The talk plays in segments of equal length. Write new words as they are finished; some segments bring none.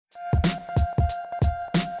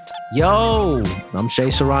Yo, I'm Shay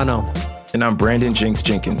Serrano. And I'm Brandon Jinx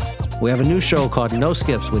Jenkins. We have a new show called No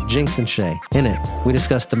Skips with Jinx and Shay. In it, we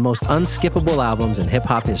discuss the most unskippable albums in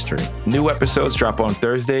hip-hop history. New episodes drop on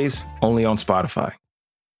Thursdays, only on Spotify.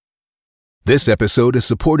 This episode is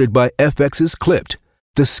supported by FX's Clipped,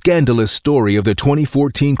 the scandalous story of the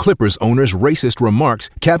 2014 Clippers owner's racist remarks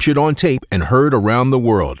captured on tape and heard around the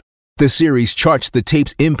world. The series charts the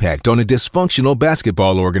tape's impact on a dysfunctional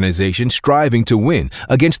basketball organization striving to win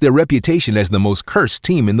against their reputation as the most cursed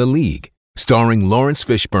team in the league. Starring Lawrence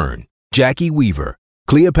Fishburne, Jackie Weaver,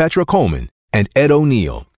 Cleopatra Coleman, and Ed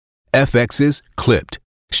O'Neill. FX's Clipped,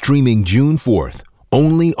 streaming June 4th,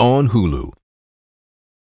 only on Hulu.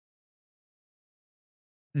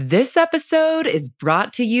 This episode is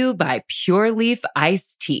brought to you by Pure Leaf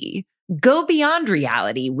Iced Tea. Go beyond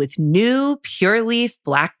reality with new Pure Leaf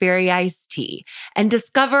Blackberry Iced Tea and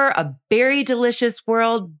discover a berry delicious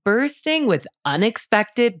world bursting with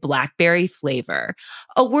unexpected blackberry flavor.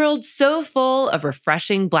 A world so full of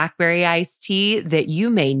refreshing blackberry iced tea that you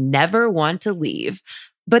may never want to leave.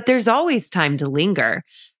 But there's always time to linger.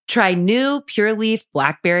 Try new Pure Leaf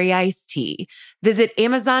Blackberry Iced Tea. Visit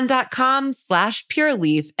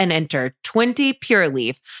Amazon.com/PureLeaf and enter 20 Pure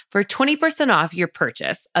Leaf for 20% off your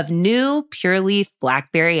purchase of new Pure Leaf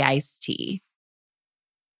Blackberry Iced Tea.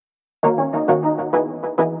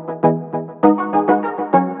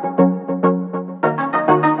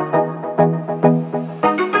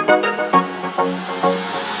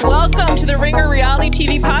 Welcome to the Ringer Reality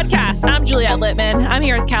TV podcast. I'm Juliette Littman. I'm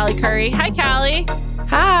here with Callie Curry. Hi, Callie.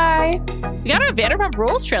 Hi. We got a Vanderpump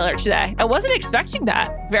Rules trailer today. I wasn't expecting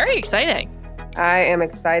that. Very exciting. I am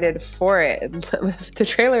excited for it. The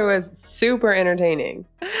trailer was super entertaining.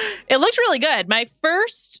 It looked really good. My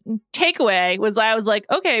first takeaway was I was like,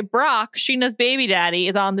 okay, Brock, Sheena's baby daddy,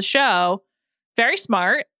 is on the show. Very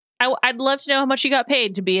smart. I'd love to know how much he got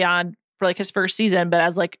paid to be on for like his first season, but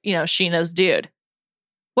as like, you know, Sheena's dude.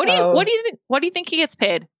 What do you think he gets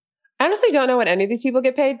paid? I honestly don't know what any of these people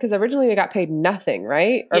get paid because originally they got paid nothing,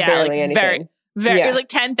 right? Or barely like anything. Very. It was like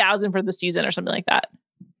 $10,000 for the season or something like that.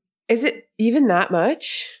 Is it even that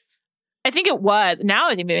much? I think it was. Now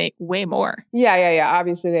I think they make way more. Yeah.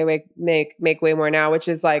 Obviously they make way more now, which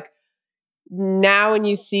is like now when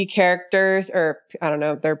you see characters or I don't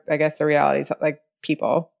know, I guess the reality is like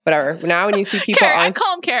people, whatever. Now when you see people I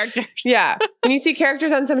call them characters. Yeah. When you see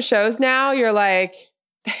characters on some shows now, you're like,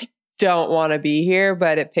 they don't want to be here,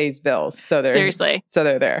 but it pays bills. So they're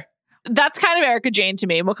there. That's kind of Erica Jane to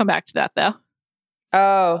me. We'll come back to that though.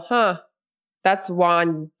 Oh, huh. That's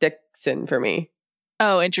Juan Dixon for me.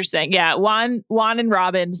 Oh, interesting. Yeah. Juan and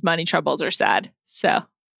Robin's money troubles are sad. So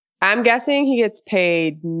I'm guessing he gets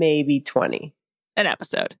paid maybe 20 an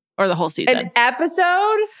episode or the whole season. An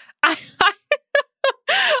episode? I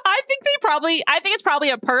think it's probably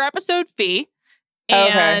a per episode fee.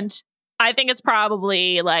 And okay. I think it's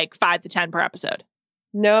probably like 5 to 10 per episode.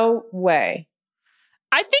 No way.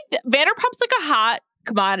 I think that Vanderpump's like a hot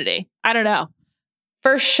commodity. I don't know.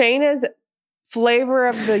 For Shayna's flavor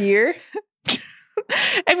of the year?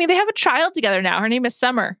 I mean, they have a child together now. Her name is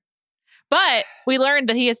Summer. But we learned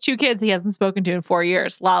that he has 2 kids he hasn't spoken to in 4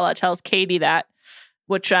 years. Lala tells Katie that,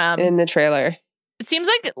 which... in the trailer. It seems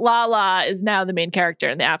like Lala is now the main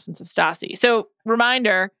character in the absence of Stassi. So,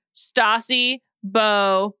 reminder, Stassi,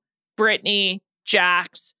 Bo, Brittany,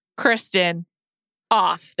 Jax, Kristen,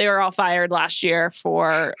 off. They were all fired last year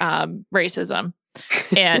for racism.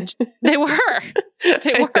 And they were.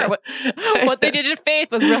 What they did to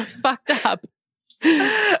Faith was really fucked up.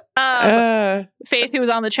 Faith, who was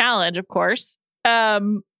on the challenge, of course. She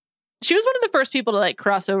was one of the first people to like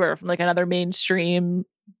cross over from like another mainstream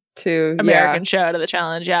to American show to the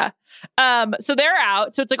challenge. Yeah. So they're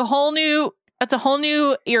out. So it's like a whole new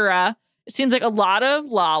era. It seems like a lot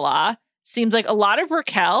of Lala. Seems like a lot of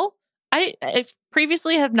Raquel. I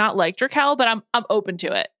previously have not liked Raquel, but I'm open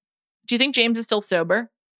to it. Do you think James is still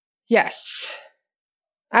sober? Yes.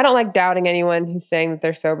 I don't like doubting anyone who's saying that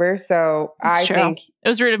they're sober. So I think it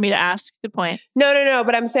was rude of me to ask. Good point. No.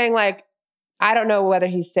 But I'm saying like, I don't know whether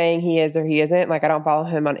he's saying he is or he isn't. Like, I don't follow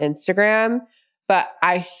him on Instagram, but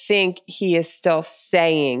I think he is still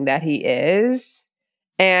saying that he is.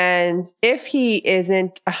 And if he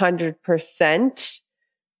isn't 100%,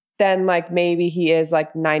 then like maybe he is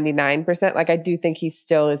like 99%. Like I do think he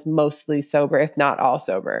still is mostly sober, if not all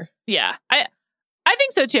sober. Yeah, I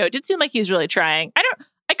think so too. It did seem like he's really trying. I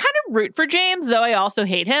kind of root for James, though I also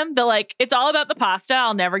hate him. The like, it's all about the pasta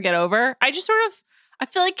I'll never get over. I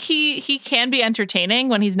feel like he can be entertaining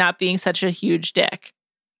when he's not being such a huge dick.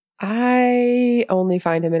 I only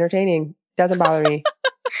find him entertaining. Doesn't bother me.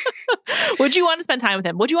 Would you want to spend time with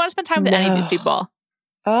him? Would you want to spend time with any of these people?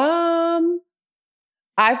 I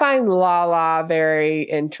find Lala very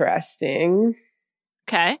interesting.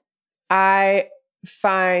 Okay. I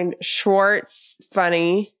find Schwartz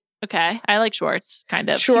funny. Okay. I like Schwartz, kind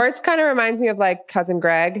of. Schwartz kind of reminds me of like Cousin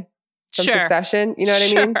Greg from Succession. You know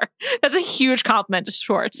what I mean? That's a huge compliment to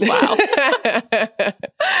Schwartz. Wow. I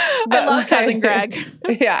love Cousin Greg.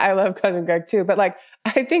 Yeah, I love Cousin Greg too. But like,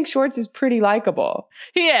 I think Schwartz is pretty likable.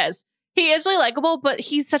 He is. He is really likable, but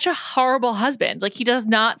he's such a horrible husband. Like, he does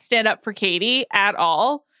not stand up for Katie at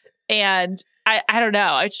all. And I don't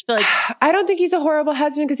know. I just feel like... I don't think he's a horrible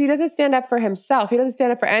husband because he doesn't stand up for himself. He doesn't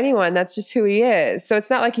stand up for anyone. That's just who he is. So it's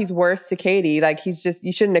not like he's worse to Katie. Like, he's just...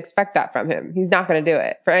 You shouldn't expect that from him. He's not going to do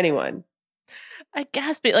it for anyone. I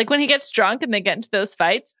guess, but like when he gets drunk and they get into those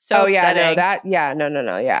fights, it's so upsetting.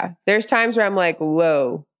 No. Yeah. There's times where I'm like,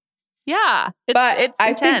 whoa. Yeah. It's I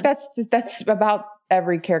intense. think that's about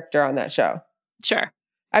every character on that show. Sure.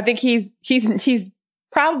 I think he's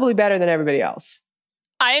probably better than everybody else.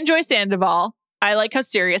 I enjoy Sandoval. I like how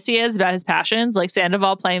serious he is about his passions. Like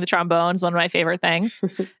Sandoval playing the trombone is one of my favorite things.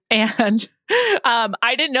 And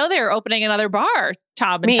I didn't know they were opening another bar,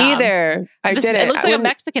 Tom and Tom. Me either. I didn't. It looks like a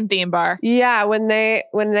Mexican theme bar. Yeah, when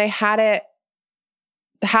they had it,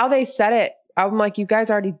 how they said it, I'm like, you guys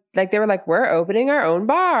already, like, they were like, we're opening our own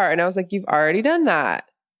bar. And I was like, you've already done that.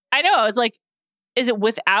 I know. I was like, is it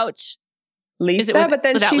without Lisa? But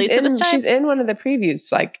then she's in one of the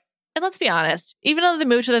previews. Like, and let's be honest, even though they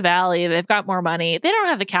moved to the Valley, they've got more money. They don't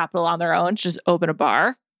have the capital on their own to just open a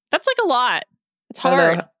bar. That's like a lot. It's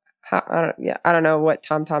hard. I don't know what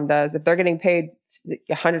Tom does. If they're getting paid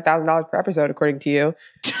 $100,000 per episode, according to you,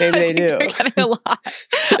 maybe they do. They're getting a lot.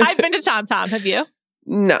 I've been to Tom. Have you?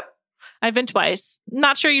 No. I've been twice.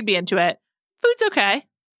 Not sure you'd be into it. Food's okay.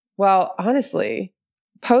 Well, honestly,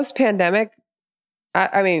 post-pandemic,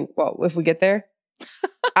 I mean, if we get there,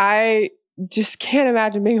 I just can't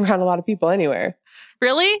imagine being around a lot of people anywhere.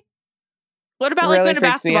 Really? What about like going to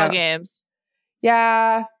basketball games?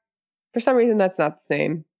 Yeah. For some reason, that's not the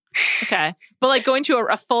same. Okay. But like going to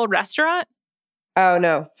a full restaurant? Oh,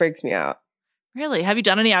 no. Freaks me out. Really? Have you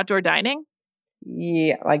done any outdoor dining?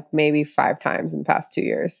 Yeah. Like maybe 5 times in the past 2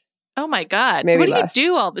 years. Oh my God. Maybe so what less. do you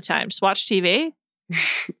do all the time? Just watch TV?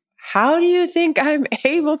 How do you think I'm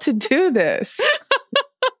able to do this?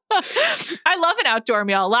 I love an outdoor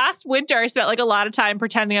meal. Last winter, I spent like a lot of time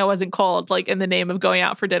pretending I wasn't cold, like in the name of going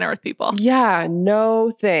out for dinner with people. Yeah,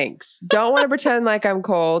 no thanks. Don't want to pretend like I'm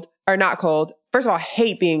cold or not cold. First of all, I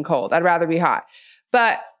hate being cold. I'd rather be hot.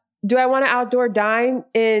 But do I want to outdoor dine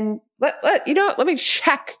in, let me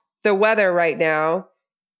check the weather right now.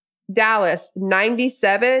 Dallas,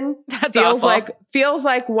 97. That's feels awful. feels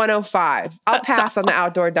like 105. I'll pass on the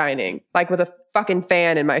outdoor dining, like with a fucking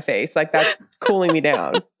fan in my face. Like that's cooling me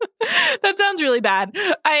down. That sounds really bad.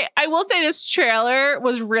 I will say this trailer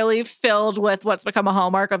was really filled with what's become a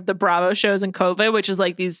hallmark of the Bravo shows in COVID, which is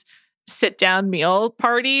like these sit down meal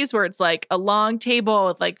parties where it's like a long table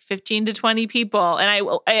with like 15 to 20 people. And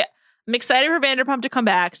I'm excited for Vanderpump to come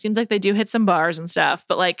back. Seems like they do hit some bars and stuff,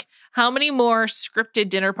 but like how many more scripted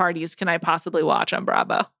dinner parties can I possibly watch on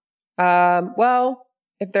Bravo? Well,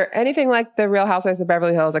 if they're anything like the Real Housewives of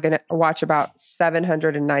Beverly Hills, I can watch about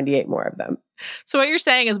 798 more of them. So what you're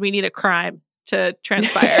saying is we need a crime to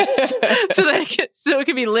transpire so it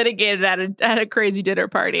can be litigated at a crazy dinner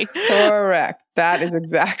party. Correct. That is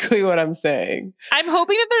exactly what I'm saying. I'm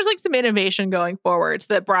hoping that there's like some innovation going forward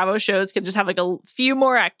so that Bravo shows can just have like a few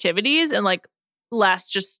more activities and like less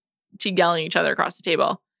just to yelling at each other across the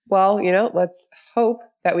table. Well, let's hope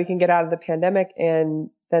that we can get out of the pandemic and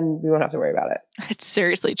then we won't have to worry about it. It's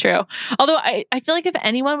seriously true. Although I feel like if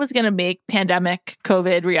anyone was going to make pandemic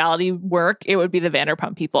COVID reality work, it would be the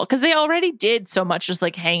Vanderpump people because they already did so much just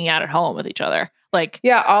like hanging out at home with each other. Like,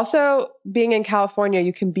 yeah. Also, being in California,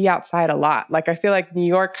 you can be outside a lot. Like, I feel like New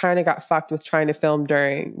York kind of got fucked with trying to film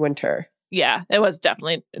during winter. Yeah, it was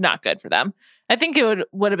definitely not good for them. I think it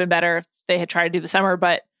would have been better if they had tried to do the summer,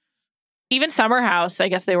 but even Summer House, I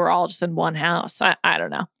guess they were all just in one house. I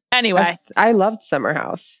don't know. Anyway, I loved Summer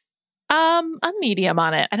House. I'm medium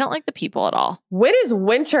on it. I don't like the people at all. When is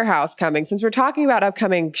Winter House coming? Since we're talking about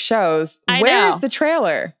upcoming shows, where's the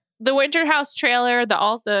trailer? The Winter House trailer,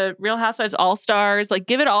 the Real Housewives All Stars, like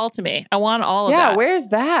give it all to me. I want all of that. Yeah, where's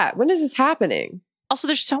that? When is this happening? Also,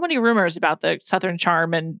 there's so many rumors about the Southern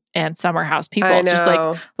Charm and Summer House people. I It's just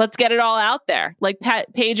know. like, let's get it all out there. Like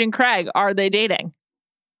Paige and Craig, are they dating?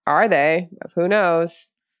 Are they? Who knows?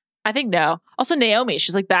 I think no. Also, Naomi,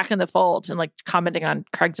 she's like back in the fold and like commenting on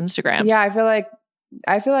Craig's Instagrams. Yeah, I feel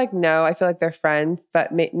like no. I feel like they're friends,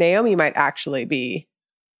 but Naomi might actually be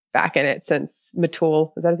back in it since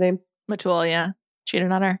Matul, is that his name? Matul, yeah.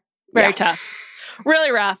 Cheated on her. Very tough.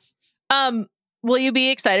 Really rough. Will you be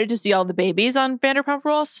excited to see all the babies on Vanderpump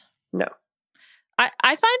Rules? No. I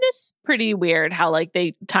find this pretty weird how like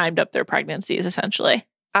they timed up their pregnancies essentially.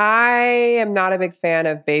 I am not a big fan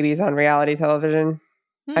of babies on reality television.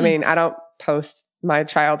 I mean, I don't post my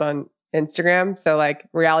child on Instagram. So like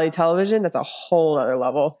reality television, that's a whole other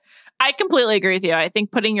level. I completely agree with you. I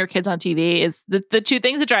think putting your kids on TV is the two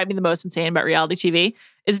things that drive me the most insane about reality TV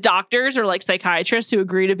is doctors or like psychiatrists who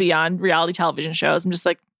agree to be on reality television shows. I'm just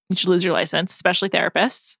like, you should lose your license, especially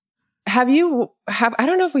therapists. I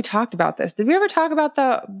don't know if we talked about this. Did we ever talk about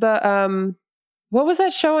the what was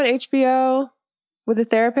that show on HBO with the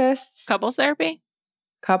therapists? Couples therapy?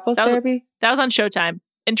 Therapy? That was on Showtime.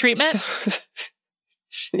 In treatment?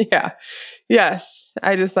 Yeah. Yes.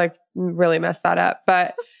 I just like really messed that up.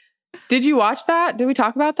 But did you watch that? Did we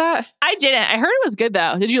talk about that? I didn't. I heard it was good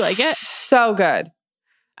though. Did you like it? So good.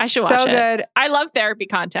 I should watch it. So good. I love therapy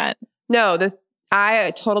content. No,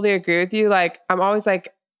 I totally agree with you. Like, I'm always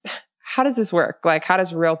like, how does this work? Like, how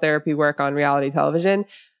does real therapy work on reality television?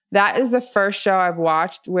 That is the first show I've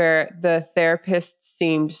watched where the therapist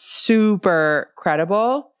seemed super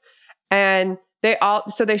credible. And they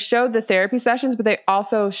showed the therapy sessions, but they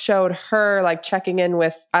also showed her like checking in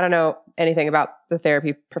with, I don't know anything about the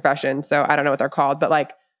therapy profession, so I don't know what they're called, but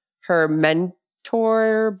like her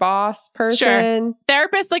mentor, boss person. Sure.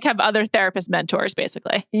 Therapists like have other therapist mentors,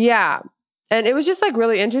 basically. Yeah. And it was just like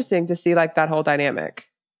really interesting to see like that whole dynamic.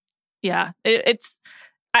 Yeah.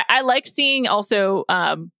 I like seeing also,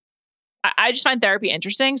 I just find therapy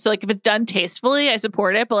interesting. So like if it's done tastefully, I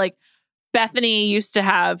support it. But like Bethany used to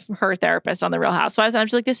have her therapist on The Real Housewives. And I'm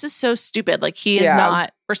just like, this is so stupid. Like he is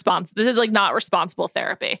not responsible. This is like not responsible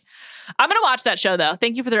therapy. I'm going to watch that show though.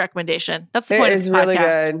 Thank you for the recommendation. That's the point of this podcast.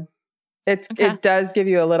 It is really good. It does give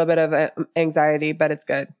you a little bit of anxiety, but it's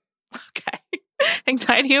good. Okay.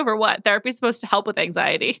 Anxiety over what? Therapy's supposed to help with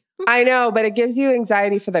anxiety. I know, but it gives you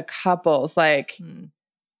anxiety for the couples. Like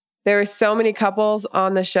there were so many couples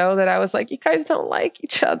on the show that I was like, you guys don't like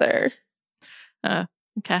each other.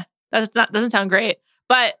 Okay. That doesn't sound great,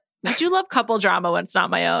 but I do love couple drama when it's not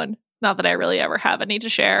my own. Not that I really ever have any to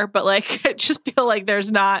share, but like, I just feel like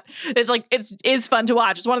it's like, it's fun to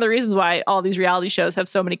watch. It's one of the reasons why all these reality shows have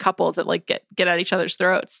so many couples that like get at each other's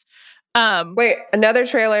throats. Wait, another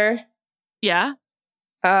trailer. Yeah.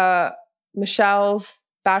 Michelle's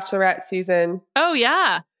Bachelorette season. Oh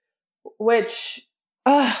yeah. Which,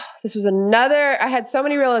 this was I had so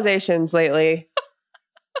many realizations lately.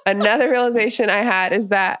 Another realization I had is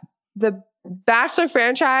that the Bachelor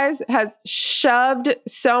franchise has shoved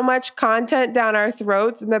so much content down our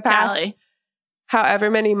throats in the past however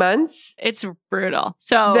many months. It's brutal.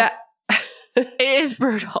 So it is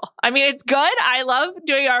brutal. I mean, it's good. I love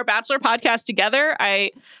doing our Bachelor podcast together.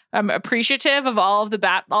 I am appreciative of all the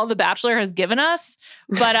Bachelor has given us.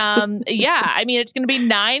 But yeah, I mean, it's going to be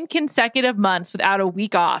 9 consecutive months without a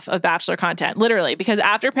week off of Bachelor content, literally, because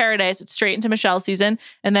after Paradise, it's straight into Michelle's season,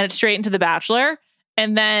 and then it's straight into The Bachelor.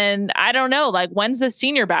 And then I don't know, like, when's the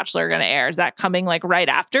Senior Bachelor going to air? Is that coming like right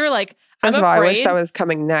after? Like, First of all, I wish that was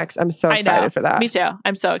coming next. I'm so excited for that. Me too.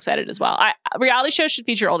 I'm so excited as well. Reality shows should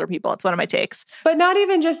feature older people. It's one of my takes. But not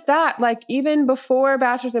even just that. Like, even before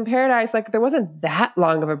Bachelors in Paradise, like, there wasn't that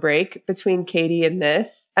long of a break between Katie and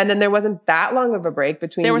this. And then there wasn't that long of a break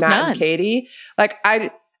between Matt and Katie. Like,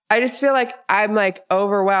 I just feel like I'm like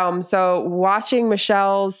overwhelmed. So watching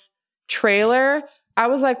Michelle's trailer, I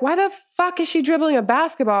was like, why the fuck is she dribbling a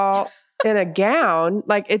basketball in a gown?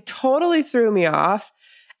 Like, it totally threw me off.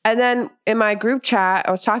 And then in my group chat,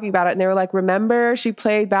 I was talking about it and they were like, remember she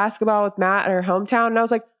played basketball with Matt in her hometown? And I was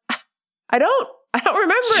like, I don't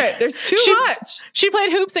remember it. There's too much. She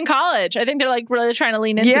played hoops in college. I think they're like really trying to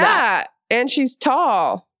lean into that. Yeah. And she's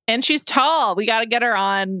tall. We got to get her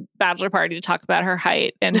on Bachelor Party to talk about her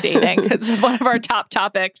height and dating. It's one of our top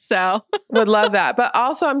topics. So would love that. But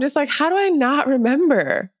also I'm just like, how do I not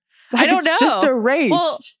remember? Like, I don't know. It's just erased.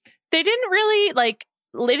 Well, they didn't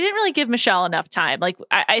really give Michelle enough time. Like,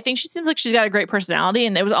 I think she seems like she's got a great personality,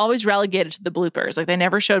 and it was always relegated to the bloopers. Like, they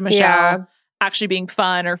never showed Michelle actually being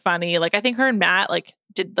fun or funny. Like, I think her and Matt like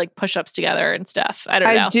did like push-ups together and stuff. I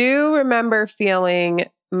don't know. I do remember feeling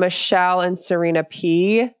Michelle and Serena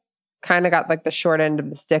P kind of got like the short end of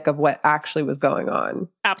the stick of what actually was going on.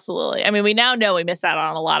 Absolutely. I mean, we now know we missed out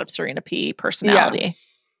on a lot of Serena P personality. Yeah.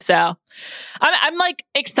 So I'm like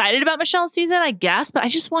excited about Michelle's season, I guess, but I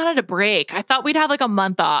just wanted a break. I thought we'd have like a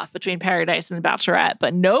month off between Paradise and The Bachelorette,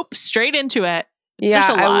 but nope, straight into it. It's just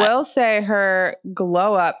a lot. I will say her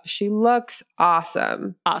glow up, she looks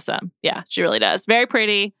awesome. Awesome. Yeah, she really does. Very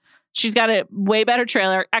pretty. She's got a way better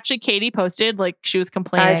trailer. Actually, Katie posted like she was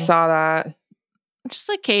complaining. I saw that. Just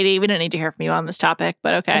like Katie, we don't need to hear from you on this topic,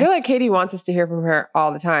 but okay. I feel like Katie wants us to hear from her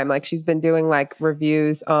all the time. Like she's been doing like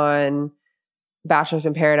reviews on Bachelors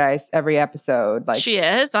in Paradise every episode. Like she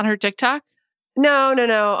is on her TikTok? No.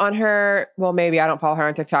 On her, well, maybe I don't follow her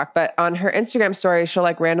on TikTok, but on her Instagram story, she'll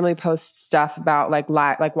like randomly post stuff about like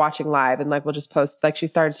like watching live, and like we'll just post like she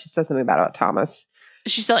said something about Thomas.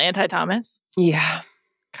 Is she still anti-Thomas? Yeah.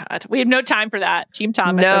 God, we have no time for that. Team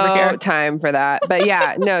Thomas over here. No time for that. But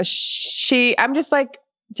yeah, no, I'm just like,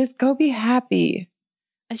 just go be happy.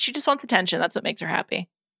 And she just wants attention. That's what makes her happy.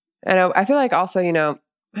 And I feel like also, I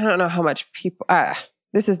don't know how much people,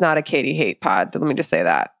 this is not a Katie hate pod. Let me just say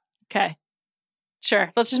that. Okay.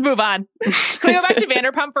 Sure. Let's just move on. Can we go back to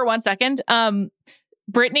Vanderpump for 1 second?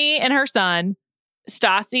 Brittany and her son,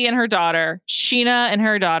 Stassi and her daughter, Sheena and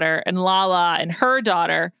her daughter, and Lala and her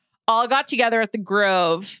daughter all got together at the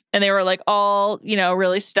Grove, and they were like all,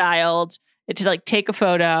 really styled to like take a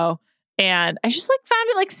photo. And I just like found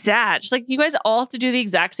it like sad. Just like you guys all have to do the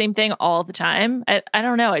exact same thing all the time. I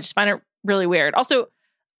don't know. I just find it really weird. Also,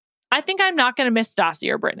 I think I'm not going to miss Stassi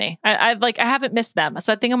or Brittany. I haven't missed them.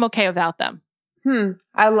 So I think I'm okay without them.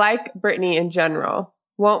 I like Brittany in general.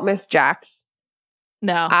 Won't miss Jax.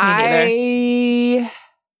 No, me neither. I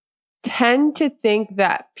tend to think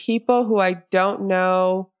that people who I don't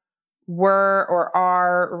know were or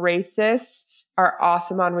are racist are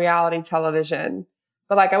awesome on reality television.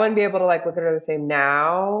 But like I wouldn't be able to like look at her the same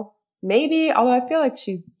now. Maybe, although I feel like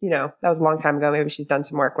she's, that was a long time ago. Maybe she's done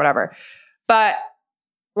some work, whatever. But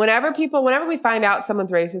whenever we find out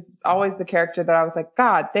someone's racist, it's always the character that I was like,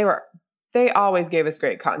 God, they always gave us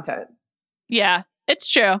great content. Yeah,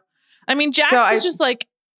 it's true. I mean, Jax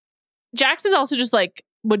is also just like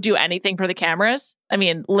would do anything for the cameras. I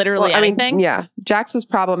mean, literally anything. Yeah. Jax was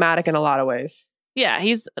problematic in a lot of ways. Yeah,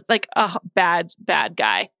 he's like a bad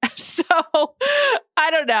guy. So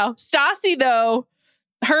I don't know. Stassi, though,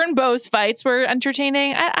 her and Beau's fights were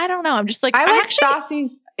entertaining. I don't know. I'm just like, I like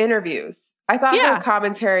Stassi's interviews. I thought her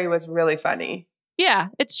commentary was really funny. Yeah,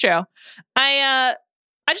 it's true.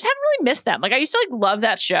 I just haven't really missed them. Like I used to like love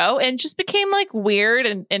that show, and just became like weird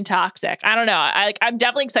and toxic. I don't know. I'm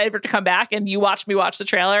definitely excited for it to come back. And you watched me watch the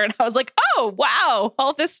trailer, and I was like, oh wow,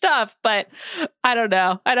 all this stuff. But I don't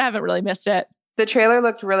know. I haven't really missed it. The trailer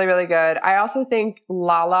looked really, really good. I also think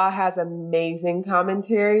Lala has amazing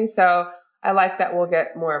commentary, so I like that we'll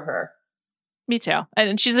get more of her. Me too.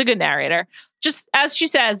 And she's a good narrator. Just as she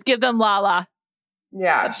says, give them Lala.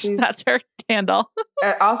 Yeah, that's her handle.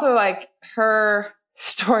 Also, like her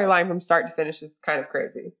storyline from start to finish is kind of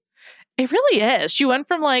crazy. It really is. She went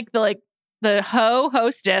from like the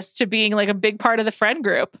hostess to being like a big part of the friend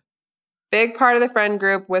group. Big part of the friend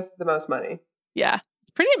group with the most money. Yeah,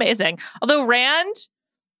 it's pretty amazing. Although Rand,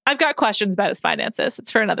 I've got questions about his finances. It's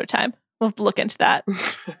for another time. We'll have to look into that.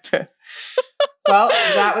 Well,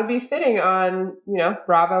 that would be fitting on,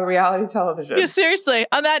 Bravo reality television. Yeah, seriously.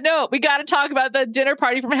 On that note, we got to talk about the dinner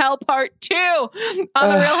party from hell part 2 on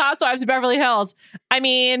the Real Housewives of Beverly Hills. I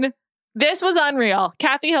mean, this was unreal.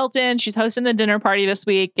 Kathy Hilton, she's hosting the dinner party this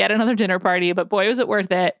week. Yet another dinner party, but boy, was it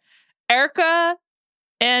worth it. Erica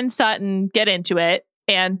and Sutton get into it,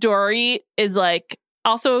 and Dory is like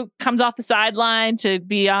also comes off the sideline to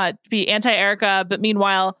be anti-Erica, but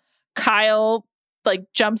meanwhile, Kyle like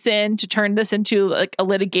jumps in to turn this into like a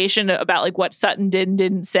litigation about like what Sutton did and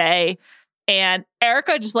didn't say. And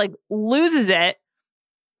Erica just like loses it.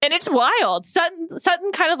 And it's wild.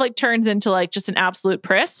 Sutton kind of like turns into like just an absolute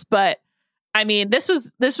priss. But I mean, this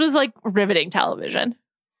was like riveting television.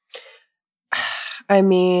 I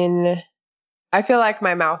mean, I feel like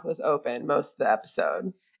my mouth was open most of the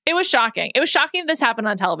episode. It was shocking. It was shocking that this happened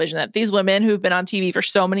on television, that these women who've been on TV for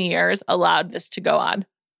so many years allowed this to go on.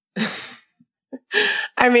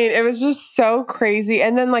 I mean, it was just so crazy.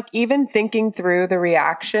 And then like even thinking through the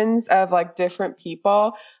reactions of like different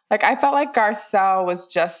people, like I felt like Garcelle was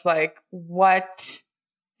just like, what?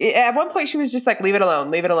 At one point she was just like, leave it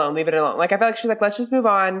alone, leave it alone, leave it alone. Like I felt like she was like, let's just move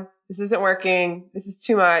on. This isn't working. This is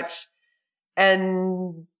too much.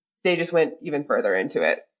 And they just went even further into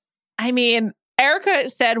it. I mean, Erica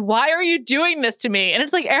said, why are you doing this to me? And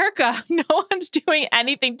it's like, Erica, no one's doing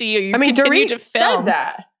anything to you. You continue to film. Said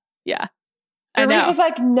that. Yeah. Dorit was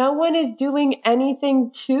like, no one is doing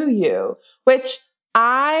anything to you, which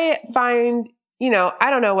I find, I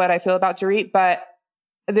don't know what I feel about Dorit, but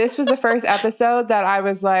this was the first episode that I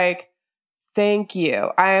was like, thank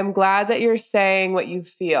you. I am glad that you're saying what you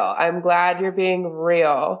feel. I'm glad you're being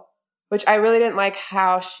real, which I really didn't like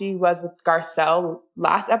how she was with Garcelle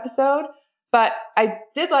last episode, but I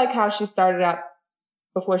did like how she started out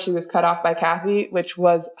before she was cut off by Kathy, which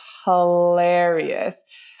was hilarious.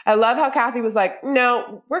 I love how Kathy was like,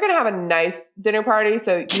 no, we're going to have a nice dinner party,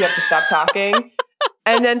 so you have to stop talking.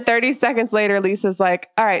 And then 30 seconds later, Lisa's like,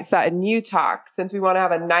 all right, Sutton, you talk since we want to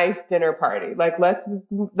have a nice dinner party. Like,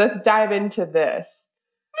 let's dive into this.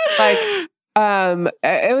 Like,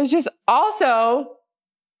 it was just also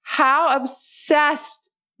how obsessed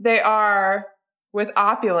they are with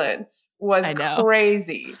opulence was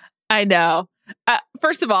crazy. I know.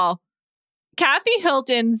 First of all, Kathy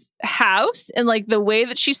Hilton's house and like the way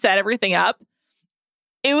that she set everything up,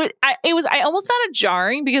 I almost found it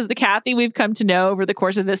jarring because the Kathy we've come to know over the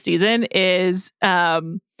course of this season is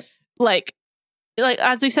like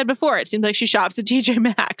as we said before, it seems like she shops at TJ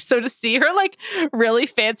Maxx. So to see her like really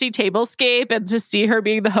fancy tablescape and to see her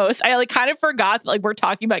being the host, I like kind of forgot that like we're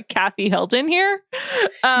talking about Kathy Hilton here.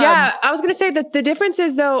 Yeah, I was gonna say that the difference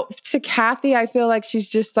is though to Kathy, I feel like she's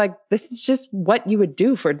just like, this is just what you would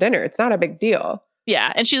do for dinner. It's not a big deal.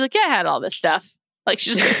 Yeah, and she's like, yeah, I had all this stuff. Like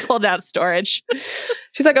she just pulled out storage.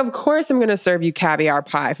 She's like, of course I'm going to serve you caviar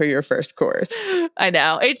pie for your first course. I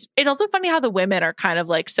know. It's also funny how the women are kind of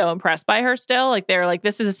like so impressed by her still. Like they're like,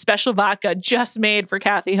 this is a special vodka just made for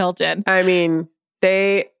Kathy Hilton. I mean,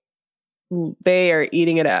 they are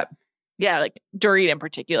eating it up. Yeah, like Dorit in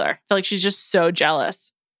particular. I feel like she's just so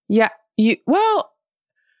jealous. Yeah. Well,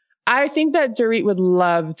 I think that Dorit would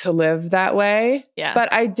love to live that way. Yeah.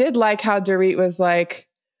 But I did like how Dorit was like,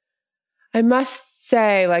 I must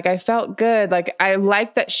say, like, I felt good. Like, I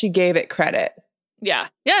like that she gave it credit. Yeah.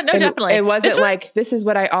 Yeah, no, definitely. It wasn't like, this is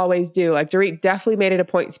what I always do. Like, Dorit definitely made it a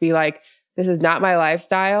point to be like, this is not my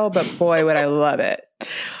lifestyle, but boy, would I love it.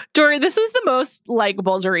 Dorit, this was the most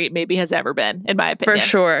likable Dorit maybe has ever been, in my opinion. For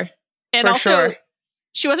sure. And also,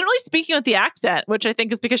 she wasn't really speaking with the accent, which I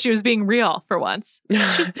think is because she was being real for once.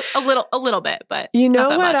 She's a little bit, but you know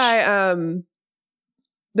what much.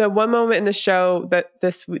 The one moment in the show that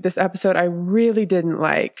this episode I really didn't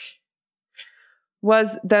like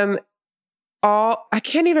was them all. I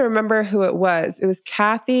can't even remember who it was. It was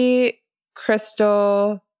Kathy,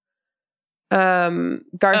 Crystal,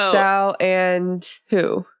 Garcelle, and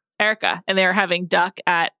who? Erica. And they were having duck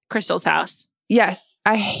at Crystal's house. Yes.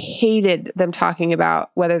 I hated them talking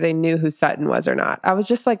about whether they knew who Sutton was or not. I was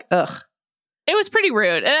just like, ugh. It was pretty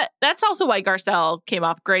rude. And that's also why Garcelle came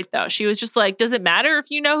off great, though. She was just like, does it matter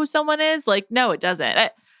if you know who someone is? Like, no, it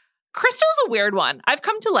doesn't. Crystal's a weird one. I've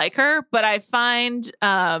come to like her, but I find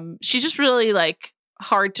she's just really like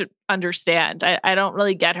hard to understand. I don't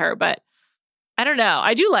really get her, but I don't know.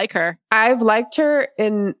 I do like her. I've liked her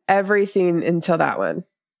in every scene until that one.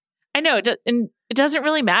 I know. And it doesn't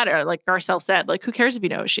really matter. Like Garcelle said, like, who cares if you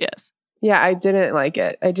know who she is? Yeah, I didn't like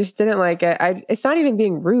it. I just didn't like it. It's not even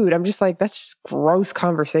being rude. I'm just like, that's just gross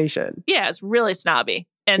conversation. Yeah, it's really snobby.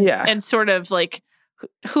 And sort of like,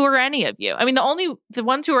 who are any of you? I mean, the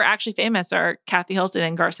ones who are actually famous are Kathy Hilton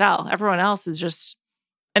and Garcelle. Everyone else is just,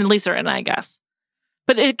 and Lisa and I guess.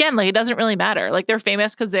 But again, like, it doesn't really matter. Like, they're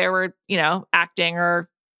famous because they were, acting or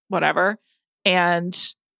whatever. And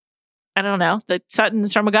I don't know, the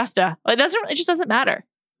Sutton's from Augusta. It just doesn't matter.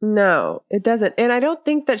 No, it doesn't. And I don't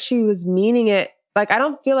think that she was meaning it. Like, I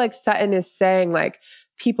don't feel like Sutton is saying like,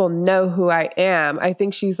 people know who I am. I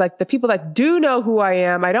think she's like, the people that do know who I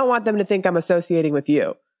am, I don't want them to think I'm associating with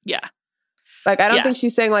you. Yeah. Like, I don't think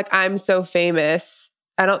she's saying like, I'm so famous.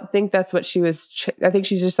 I don't think that's what she was. I think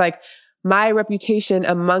she's just like, my reputation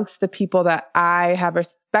amongst the people that I have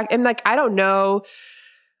respect. And like, I don't know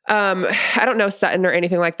Sutton or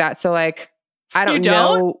anything like that. So like, I don't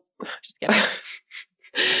know. Just kidding.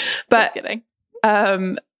 But just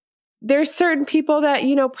kidding. There's certain people that,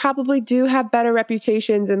 probably do have better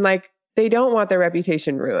reputations and like, they don't want their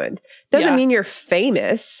reputation ruined. Doesn't mean you're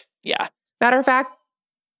famous. Yeah. Matter of fact,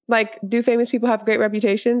 like, do famous people have great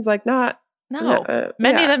reputations? Like, not. No.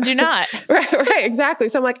 Many of them do not. Right, exactly.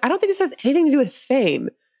 So I'm like, I don't think this has anything to do with fame.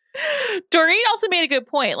 Dorit also made a good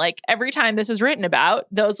point. Like, every time this is written about,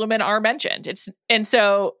 those women are mentioned.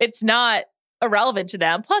 So it's not irrelevant to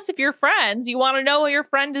them. Plus, if you're friends, you want to know what your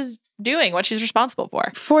friend is doing, what she's responsible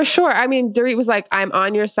for. For sure. I mean, Dorit was like, I'm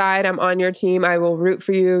on your side. I'm on your team. I will root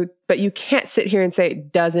for you. But you can't sit here and say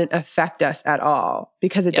it doesn't affect us at all,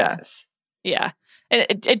 because it does. Yeah. And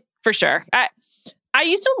it for sure. I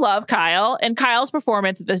used to love Kyle, and Kyle's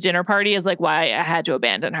performance at this dinner party is like why I had to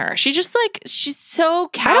abandon her. She's so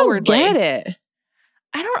cowardly. I don't get it.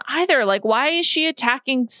 I don't either. Like, why is she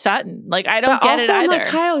attacking Sutton? Like, I don't get it either. Like,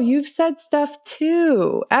 Kyle, you've said stuff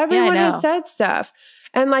too. Everyone has said stuff.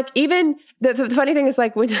 And like, even the funny thing is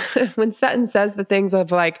like when Sutton says the things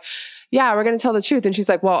of like, yeah, we're going to tell the truth. And she's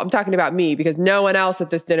like, well, I'm talking about me because no one else at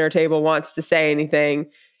this dinner table wants to say anything.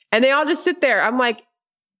 And they all just sit there. I'm like,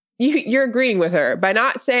 you're agreeing with her by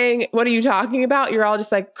not saying, what are you talking about? You're all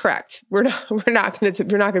just like, correct. We're not going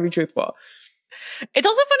to be truthful. It's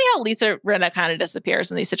also funny how Lisa Rinna kind of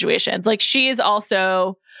disappears in these situations. Like she is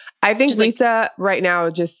also, I think Lisa right now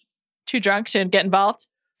just too drunk to get involved.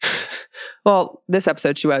 Well, this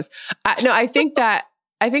episode she was. I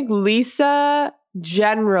think Lisa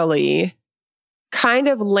generally kind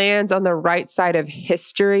of lands on the right side of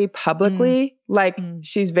history publicly.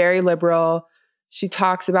 She's very liberal. She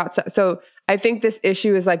talks about, so I think this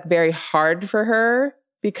issue is like very hard for her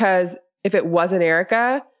because if it wasn't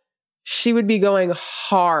Erica, she would be going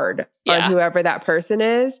hard on whoever that person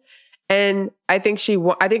is. And I think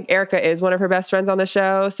Erica is one of her best friends on the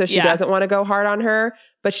show. So she doesn't want to go hard on her,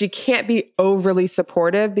 but she can't be overly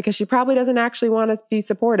supportive because she probably doesn't actually want to be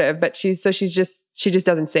supportive, but she just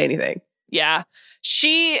doesn't say anything. Yeah.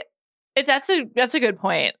 That's a good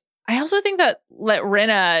point. I also think that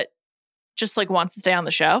Rinna just like wants to stay on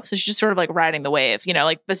the show. So she's just sort of like riding the wave,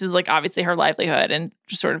 like this is like obviously her livelihood and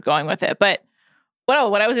just sort of going with it. But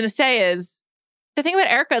what I was going to say is the thing about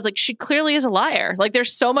Erica is like, she clearly is a liar. Like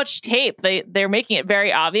there's so much tape. They're making it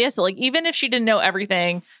very obvious. Like even if she didn't know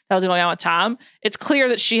everything that was going on with Tom, it's clear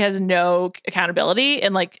that she has no accountability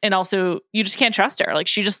and also you just can't trust her. Like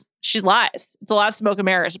she lies. It's a lot of smoke and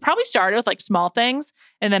mirrors. It probably started with like small things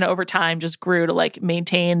and then over time just grew to like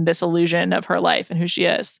maintain this illusion of her life and who she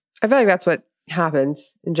is. I feel like that's what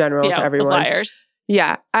happens in general to everyone. With liars.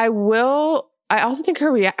 Yeah. I also think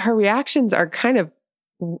her reactions are kind of,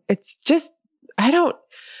 it's just,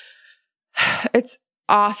 it's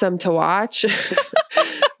awesome to watch,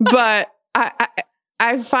 but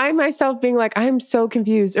I find myself being like, I'm so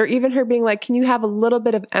confused. Or even her being like, can you have a little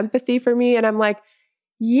bit of empathy for me? And I'm like,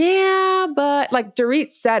 yeah, but like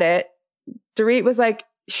Dorit said it. Dorit was like,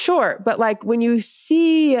 sure. But like when you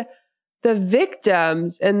see the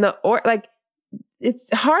victims and it's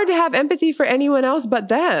hard to have empathy for anyone else but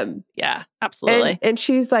them. Yeah, absolutely. And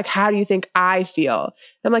she's like, how do you think I feel?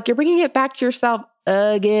 I'm like, you're bringing it back to yourself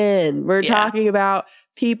again. We're talking about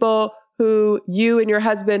people who you and your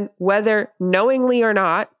husband, whether knowingly or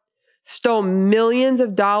not, stole millions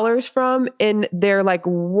of dollars from in their like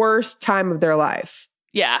worst time of their life.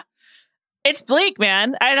 Yeah. It's bleak,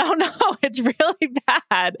 man. I don't know. It's really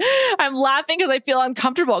bad. I'm laughing because I feel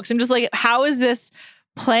uncomfortable because I'm just like, how is this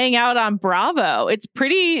playing out on Bravo? It's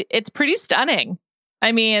pretty stunning.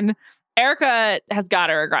 I mean, Erica has got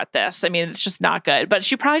to regret this. I mean, it's just not good, but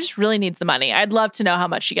she probably just really needs the money. I'd love to know how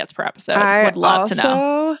much she gets per episode. I would love to know. I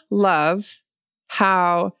also love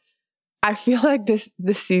how I feel like this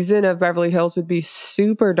season of Beverly Hills would be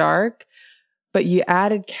super dark, but you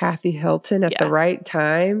added Kathy Hilton at the right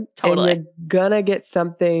time. Totally. And you're gonna get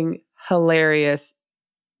something hilarious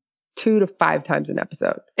 2 to 5 times an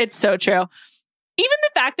episode. It's so true. Even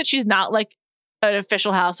the fact that she's not like an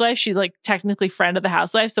official housewife, she's like technically friend of the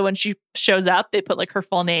housewife. So when she shows up, they put like her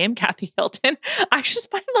full name, Kathy Hilton. I just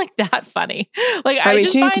find like that funny. Like I mean,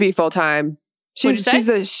 she needs to be full time. She needs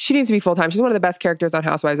to be full time. She's one of the best characters on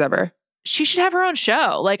Housewives ever. She should have her own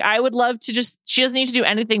show. Like I would love to she doesn't need to do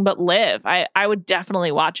anything but live. I would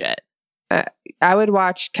definitely watch it. I would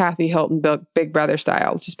watch Kathy Hilton Big Brother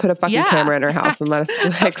style. Just put a fucking camera in her house and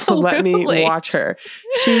let me watch her.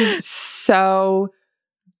 She's so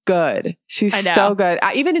good. She's so good.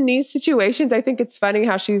 Even in these situations, I think it's funny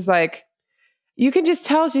how she's like, you can just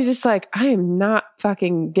tell she's just like, I am not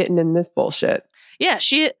fucking getting in this bullshit. Yeah,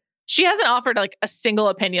 she hasn't offered like a single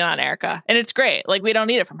opinion on Erica, and it's great. Like we don't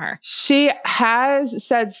need it from her. She has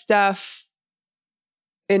said stuff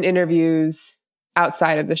in interviews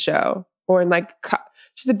outside of the show. Or in like,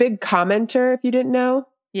 she's a big commenter, if you didn't know.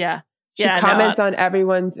 Yeah. She comments on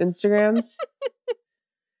everyone's Instagrams.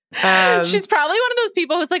 She's probably one of those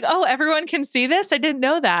people who's like, oh, everyone can see this? I didn't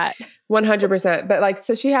know that. 100%. But like,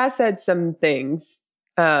 so she has said some things.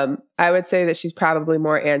 I would say that she's probably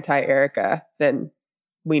more anti-Erica than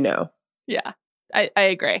we know. Yeah, I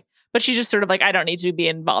agree. But she's just sort of like, I don't need to be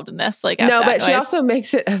involved in this. Like, no, but she also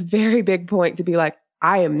makes it a very big point to be like,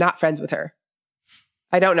 I am not friends with her.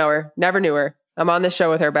 I don't know her. Never knew her. I'm on this show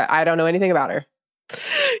with her, but I don't know anything about her.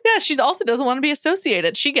 Yeah, she also doesn't want to be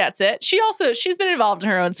associated. She gets it. She's been involved in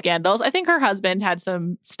her own scandals. I think her husband had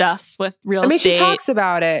some stuff with real estate. She talks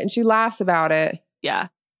about it and she laughs about it. Yeah.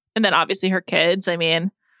 And then obviously her kids. I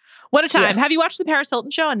mean, what a time. Yeah. Have you watched the Paris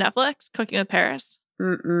Hilton show on Netflix? Cooking with Paris?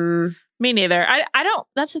 Mm-mm. Me neither. I don't,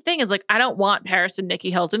 that's the thing is like, I don't want Paris and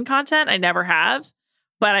Nikki Hilton content. I never have,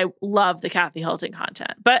 but I love the Kathy Hilton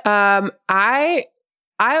content. But you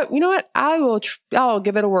know what? I'll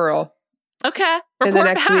give it a whirl. Okay. In the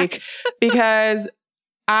next week. Because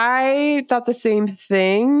I thought the same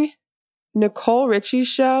thing. Nicole Richie's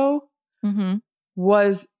show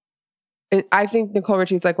was I think Nicole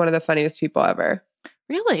Richie's like one of the funniest people ever.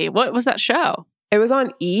 Really? What was that show? It was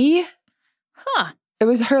on E! Huh. It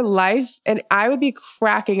was her life, and I would be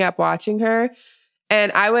cracking up watching her.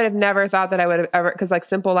 And I would have never thought that I would have ever, because like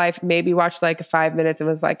Simple Life, maybe watched like 5 minutes and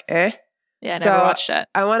was like, eh. Yeah, I never watched it.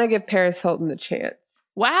 I want to give Paris Hilton the chance.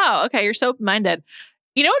 Wow. Okay, you're so open-minded.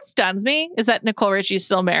 You know what stuns me is that Nicole Richie's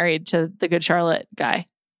still married to the Good Charlotte guy.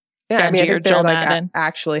 Yeah, I mean, I think they're Joel like Madden.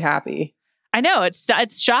 actually happy. I know,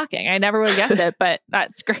 it's shocking. I never would have guessed it, but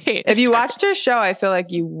that's great. If you watched her show, I feel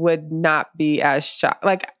like you would not be as shocked.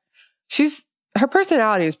 Like, her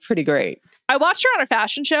personality is pretty great. I watched her on a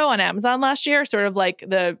fashion show on Amazon last year, sort of like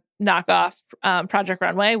the knockoff Project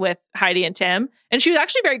Runway with Heidi and Tim. And she was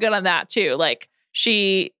actually very good on that too. Like,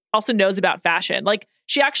 she also knows about fashion. Like,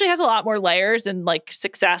 she actually has a lot more layers and like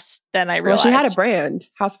success than I realized. Well, she had a brand,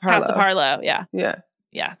 House of Harlow. House of Harlow, yeah. Yeah.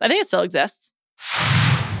 Yeah, I think it still exists.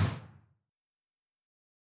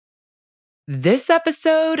 This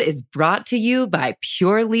episode is brought to you by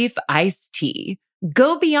Pure Leaf Iced Tea.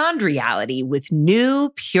 Go beyond reality with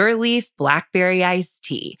new Pure Leaf Blackberry Iced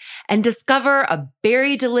Tea and discover a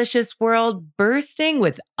berry delicious world bursting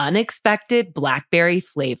with unexpected blackberry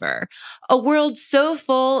flavor. A world so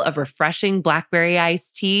full of refreshing blackberry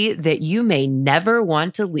iced tea that you may never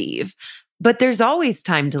want to leave. But there's always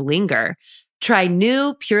time to linger. Try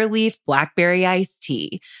new Pure Leaf Blackberry Iced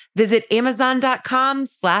Tea. Visit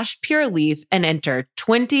Amazon.com/PureLeaf and enter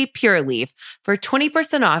 20 Pure Leaf for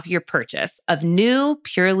 20% off your purchase of new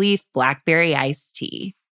Pure Leaf Blackberry Iced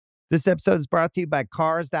Tea. This episode is brought to you by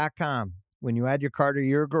Cars.com. When you add your car to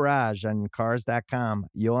your garage on Cars.com,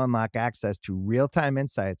 you'll unlock access to real-time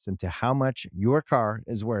insights into how much your car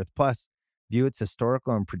is worth. Plus, view its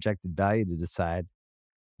historical and projected value to decide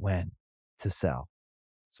when to sell.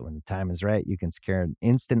 So when the time is right, you can secure an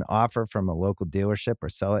instant offer from a local dealership or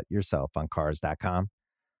sell it yourself on Cars.com.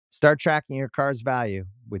 Start tracking your car's value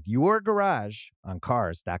with your garage on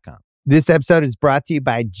Cars.com. This episode is brought to you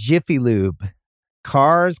by Jiffy Lube.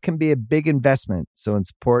 Cars can be a big investment, so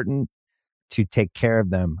it's important to take care of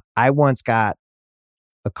them. I once got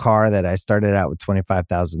a car that I started out with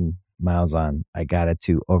 25,000 miles on. I got it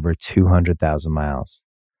to over 200,000 miles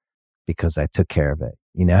because I took care of it.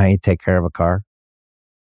 You know how you take care of a car?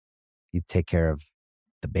 You take care of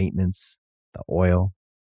the maintenance, the oil,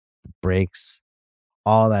 the brakes,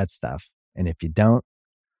 all that stuff. And if you don't,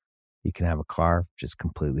 you can have a car just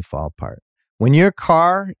completely fall apart. When your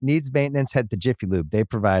car needs maintenance, head to Jiffy Lube. They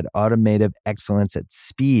provide automotive excellence at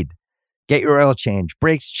speed. Get your oil change,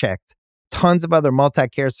 brakes checked, tons of other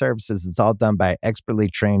multi-care services. It's all done by expertly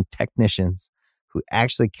trained technicians who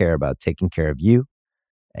actually care about taking care of you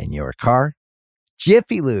and your car.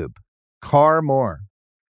 Jiffy Lube, car more.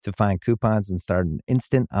 To find coupons and start an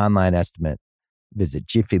instant online estimate, visit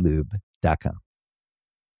jiffylube.com.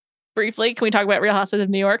 Briefly, can we talk about Real Housewives of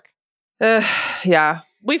New York? Yeah.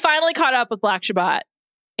 We finally caught up with Black Shabbat,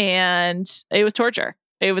 and it was torture.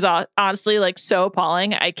 It was honestly like so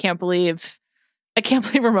appalling. I can't believe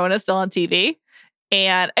Ramona's still on TV.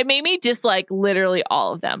 And it made me dislike literally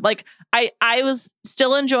all of them. Like I was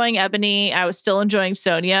still enjoying Ebony. I was still enjoying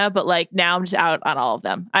Sonia, but like now I'm just out on all of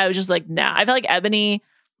them. I was just like, nah. I feel like Ebony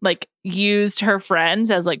like used her friends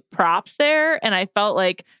as like props there. And I felt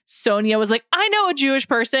like Sonia was like, I know a Jewish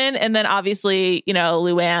person. And then obviously, you know,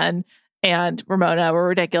 Luann and Ramona were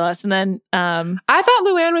ridiculous. And then I thought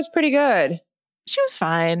Luann was pretty good. She was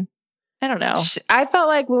fine. I don't know. I felt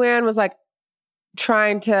like Luann was like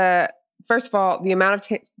trying to, first of all, the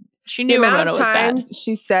amount of she knew Ramona was bad.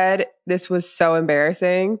 She said this was so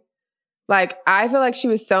embarrassing. Like, I feel like she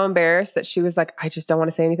was so embarrassed that she was like, I just don't want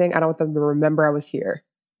to say anything. I don't want them to remember I was here.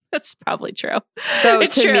 That's probably true. So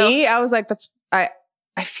it's to true. me, I was like, I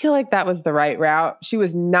feel like that was the right route. She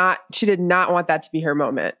did not want that to be her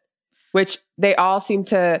moment, which they all seem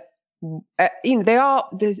to, New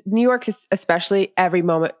York especially, every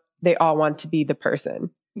moment, they all want to be the person.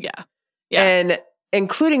 Yeah. And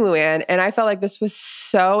including Luann. And I felt like this was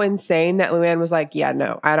so insane that Luann was like, yeah,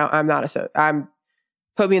 no,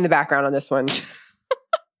 put me in the background on this one.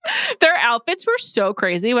 Their outfits were so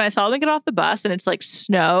crazy. When I saw them get off the bus and it's like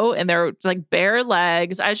snow and they're like bare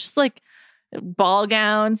legs, I just like ball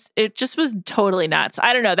gowns. It just was totally nuts.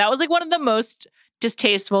 I don't know. That was like one of the most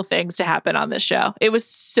distasteful things to happen on this show. It was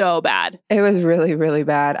so bad. It was really, really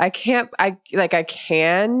bad. I can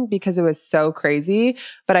because it was so crazy,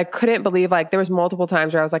 but I couldn't believe, like, there was multiple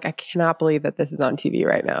times where I was like, I cannot believe that this is on TV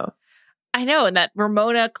right now. I know. And that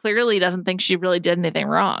Ramona clearly doesn't think she really did anything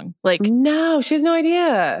wrong. Like, no, she has no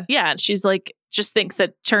idea. Yeah. And she's like, just thinks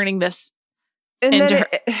that turning this and into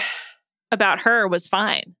about her was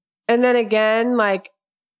fine. And then again, like,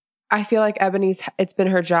 I feel like it's been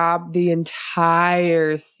her job the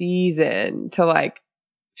entire season to like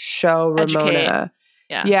show Ramona. Educate.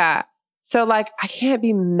 Yeah. Yeah. So like, I can't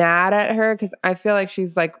be mad at her because I feel like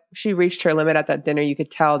she reached her limit at that dinner. You could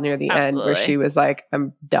tell near the end where she was like,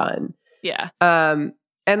 I'm done. Yeah.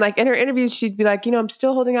 And like in her interviews, she'd be like, I'm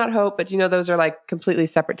still holding out hope, but those are like completely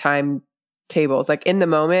separate time tables. Like in the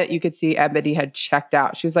moment, you could see Ebony had checked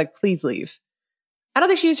out. She was like, please leave. I don't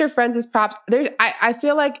think she used her friends as props. I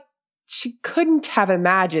feel like she couldn't have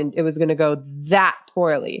imagined it was going to go that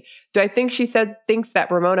poorly. Do I think she thinks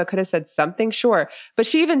that Ramona could have said something? Sure. But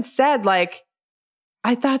she even said like,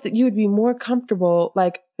 I thought that you would be more comfortable.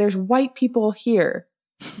 Like there's white people here.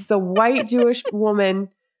 It's the white Jewish woman.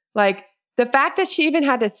 Like the fact that she even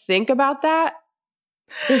had to think about that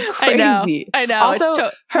is crazy. I know.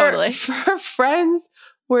 Also, totally. her friends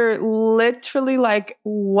were literally like,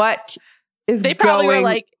 what is They probably were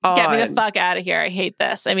like, on? Get me the fuck out of here. I hate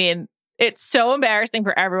this. I mean, it's so embarrassing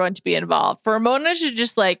for everyone to be involved. For Ramona to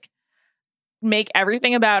just like make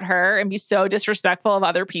everything about her and be so disrespectful of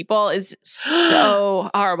other people is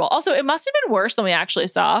so horrible. Also, it must have been worse than we actually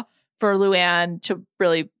saw for Luann to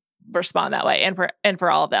really respond that way, and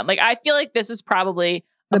for all of them. Like, I feel like this is probably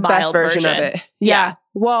the best version of it. Yeah.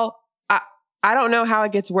 Well, I don't know how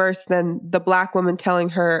it gets worse than the Black woman telling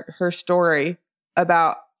her story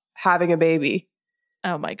about having a baby.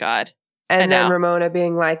 Oh my God. And then Ramona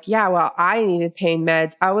being like, yeah, well, I needed pain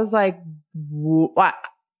meds. I was like, what?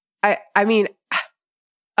 I mean,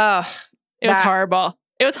 it was horrible.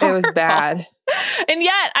 It was horrible. It was bad. And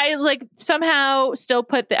yet I like somehow still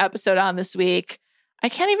put the episode on this week. I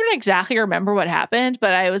can't even exactly remember what happened,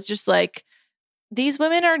 but I was just like, these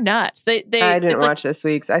women are nuts. I didn't watch this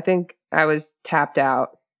week's. I think I was tapped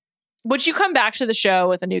out. Would you come back to the show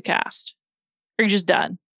with a new cast? Or are you just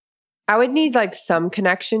done? I would need like some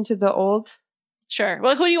connection to the old. Sure.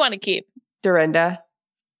 Well, who do you want to keep? Dorinda.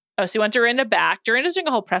 Oh, so you want Dorinda back. Dorinda's doing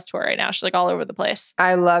a whole press tour right now. She's like all over the place.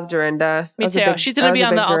 I love Dorinda. Me too. She's going to be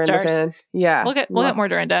on the All-Stars. Fan. Yeah. We'll get more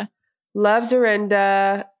Dorinda. Love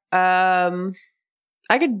Dorinda.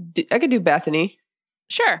 I could do Bethany.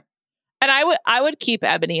 Sure. And I would keep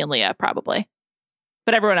Ebony and Leah probably.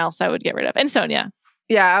 But everyone else I would get rid of. And Sonia.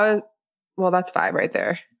 Yeah, well, that's 5 right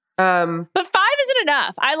there. But 5 isn't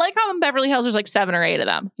enough. I like how in Beverly Hills there's like 7 or 8 of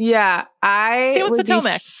them. Yeah, Same with would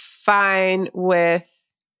Potomac. be fine with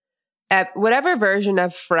whatever version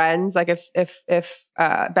of Friends. Like if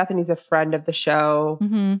Bethany's a friend of the show,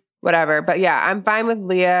 whatever. But yeah, I'm fine with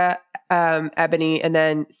Leah, Ebony, and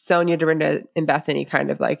then Sonia, Dorinda, and Bethany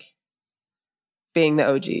kind of like being the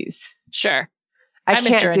OGs. Sure. I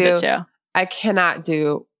miss Dorinda too. I cannot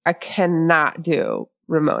do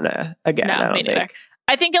Ramona again. No, I don't me neither. think.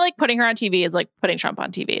 I think like putting her on TV is like putting Trump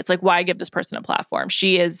on TV. It's like, why give this person a platform?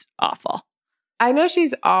 She is awful. I know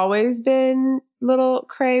she's always been little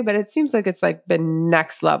cray, but it seems like it's like been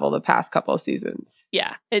next level the past couple of seasons.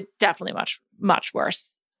 Yeah, it definitely much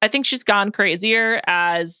worse. I think she's gone crazier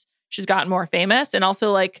as she's gotten more famous, and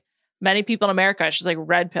also like many people in America, she's like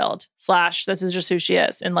red pilled / this is just who she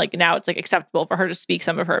is, and like now it's like acceptable for her to speak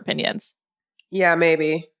some of her opinions. Yeah,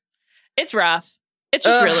 maybe. It's rough. It's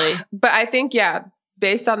just really. But I think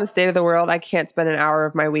based on the state of the world, I can't spend an hour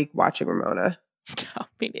of my week watching Ramona. No,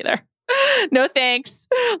 me neither. No thanks.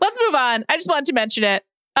 Let's move on. I just wanted to mention it.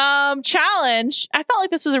 Challenge. I felt like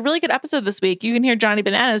this was a really good episode this week. You can hear Johnny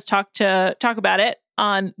Bananas talk about it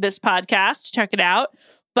on this podcast. Check it out.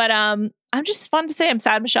 But I'm just fun to say I'm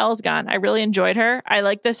sad Michelle is gone. I really enjoyed her. I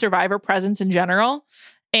like the Survivor presence in general.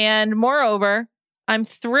 And moreover, I'm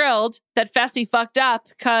thrilled that Fessy fucked up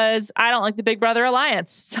because I don't like the Big Brother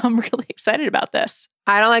Alliance. So I'm really excited about this.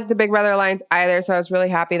 I don't like the Big Brother Alliance either. So I was really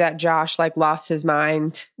happy that Josh like lost his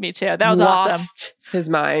mind. Me too. That was awesome. Lost his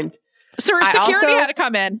mind. So security had to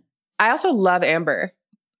come in. I also love Amber.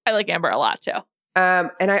 I like Amber a lot too.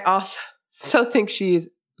 And I also think she's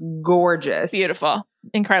gorgeous. Beautiful.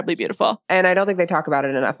 Incredibly beautiful. And I don't think they talk about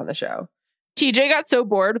it enough on the show. TJ got so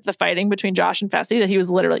bored with the fighting between Josh and Fessy that he was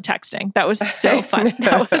literally texting. That was so funny.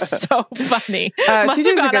 That was so funny. Must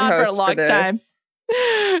TJ's have gone on for a long to time.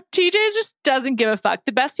 TJ just doesn't give a fuck.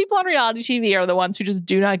 The best people on reality TV are the ones who just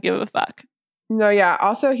do not give a fuck. No, yeah.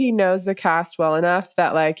 Also, he knows the cast well enough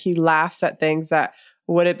that like he laughs at things that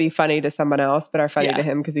wouldn't be funny to someone else, but are funny to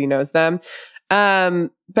him because he knows them.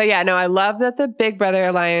 But yeah, no, I love that the Big Brother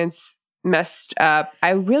Alliance messed up.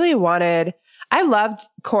 I loved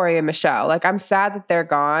Corey and Michelle. Like, I'm sad that they're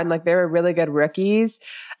gone. Like, they were really good rookies.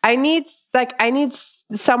 I need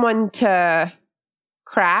someone to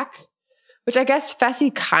crack, which I guess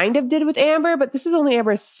Fessy kind of did with Amber, but this is only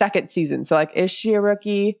Amber's 2nd season. So like, is she a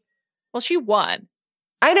rookie? Well, she won.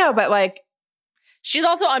 I know, but like, She's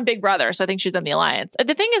also on Big Brother, so I think she's in the alliance.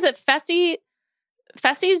 The thing is that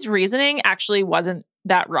Fessy's reasoning actually wasn't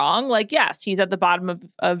that wrong. Like, yes, he's at the bottom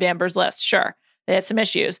of Amber's list. Sure, they had some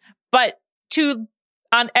issues. But to,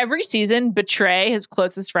 on every season, betray his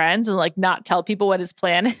closest friends and like not tell people what his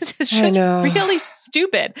plan is just really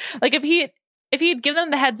stupid. Like, if he'd given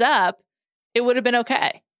them the heads up, it would have been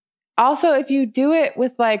okay. Also, if you do it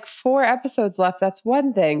with like 4 episodes left, that's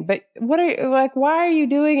one thing. But why are you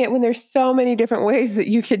doing it when there's so many different ways that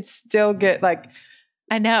you could still get like...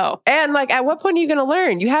 I know. And like, at what point are you going to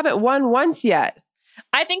learn? You haven't won once yet.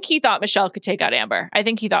 I think he thought Michelle could take out Amber. I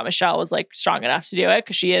think he thought Michelle was like strong enough to do it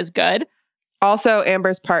because she is good. Also,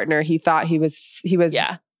 Amber's partner, he thought he was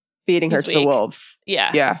feeding her to the wolves.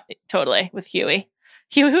 Yeah, totally. With Huey.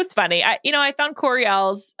 Huey was funny. I found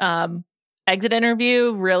Coriel's exit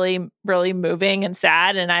interview really, really moving and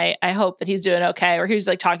sad. And I hope that he's doing okay. Or he was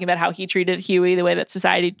like talking about how he treated Huey the way that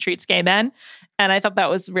society treats gay men. And I thought that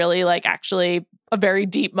was really like actually a very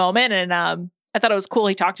deep moment. And I thought it was cool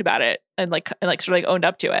he talked about it and sort of like owned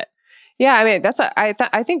up to it. Yeah, I mean,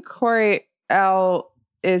 I think Coriel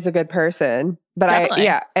is a good person. But Definitely.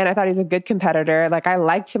 And I thought he was a good competitor. Like, I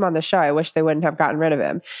liked him on the show. I wish they wouldn't have gotten rid of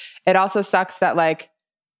him. It also sucks that like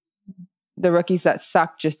the rookies that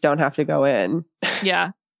suck just don't have to go in.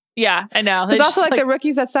 Yeah, I know. There's also like the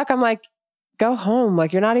rookies that suck. I'm like, go home.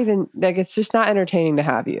 Like, you're not even like, it's just not entertaining to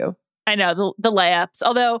have you. I know the layups.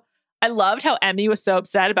 Although I loved how Emmy was so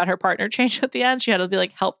upset about her partner change at the end. She had to be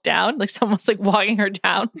like helped down, like someone's like walking her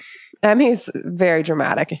down. Emmy's very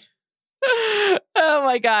dramatic. Oh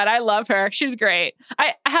my God. I love her. She's great.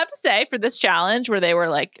 I have to say, for this challenge where they were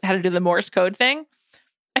like, how to do the Morse code thing,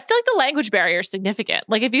 I feel like the language barrier is significant.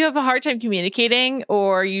 Like, if you have a hard time communicating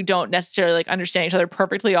or you don't necessarily like understand each other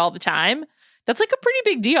perfectly all the time, that's like a pretty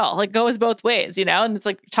big deal. Like, goes both ways, you know? And it's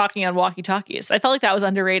like talking on walkie-talkies. I felt like that was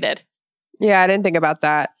underrated. Yeah, I didn't think about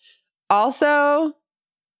that. Also,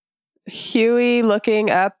 Huey looking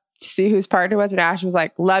up to see whose partner was, and Ash was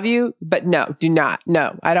like, love you, but no, do not.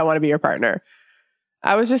 No, I don't want to be your partner.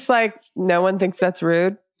 I was just like, no one thinks that's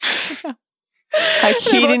rude. Like,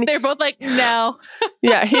 they're both like, no.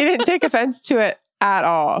 Yeah, he didn't take offense to it at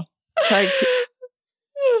all. Like,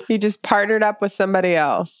 he just partnered up with somebody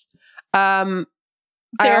else. I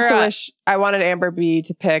also wish I wanted Amber B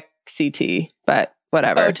to pick CT, but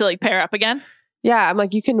whatever. Oh, to like pair up again? Yeah, I'm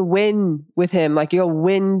like, you can win with him. Like, you'll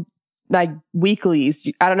win like weeklies.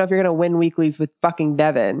 I don't know if you're gonna win weeklies with fucking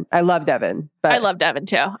Devin. I love Devin, but I love Devin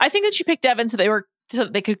too. I think that she picked Devin so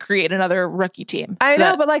they could create another rookie team. I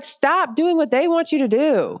know, but like, stop doing what they want you to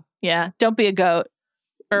do. Yeah, don't be a goat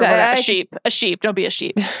or whatever, a sheep. A sheep. Don't be a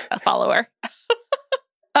sheep. A follower.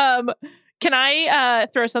 Can I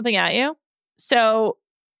throw something at you? So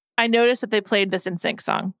I noticed that they played this NSYNC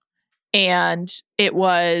song. And it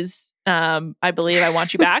was, I believe, I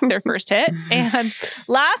Want You Back, their first hit. And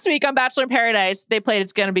last week on Bachelor in Paradise, they played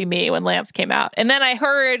It's Gonna Be Me when Lance came out. And then I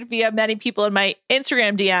heard via many people in my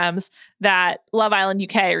Instagram DMs that Love Island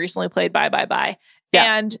UK recently played Bye Bye Bye.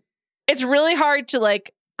 Yeah. And it's really hard to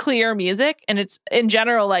like clear music. And it's in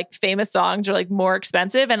general, like famous songs are like more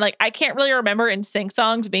expensive. And like, I can't really remember NSYNC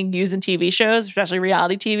songs being used in TV shows, especially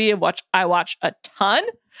reality TV, of which I watch a ton.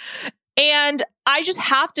 And I just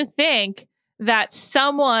have to think that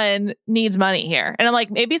someone needs money here. And I'm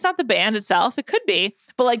like, maybe it's not the band itself. It could be.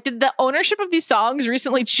 But like, did the ownership of these songs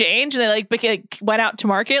recently change? And they like went out to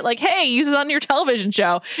market like, hey, use it on your television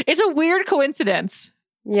show. It's a weird coincidence.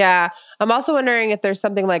 Yeah. I'm also wondering if there's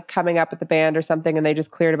something like coming up with the band or something, and they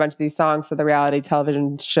just cleared a bunch of these songs. So the reality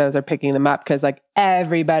television shows are picking them up because like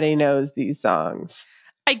everybody knows these songs.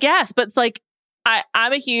 I guess. But it's like,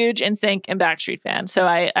 I'm a huge NSYNC and Backstreet fan. So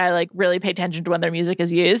I like really pay attention to when their music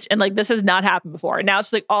is used. And like, this has not happened before. Now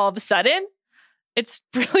it's like all of a sudden, it's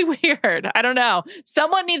really weird. I don't know.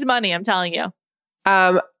 Someone needs money, I'm telling you.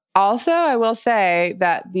 Also, I will say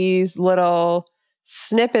that these little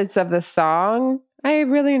snippets of the song, I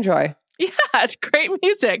really enjoy. Yeah, it's great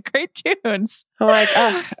music, great tunes. I'm like,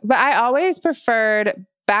 ugh. But I always preferred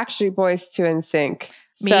Backstreet Boys to NSYNC.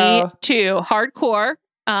 Me too. Hardcore.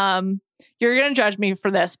 You're going to judge me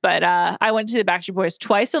for this, but I went to the Backstreet Boys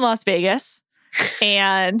twice in Las Vegas.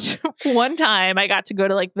 And one time I got to go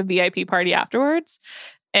to like the VIP party afterwards.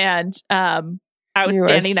 And I was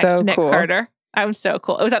standing next to Nick Carter. I was so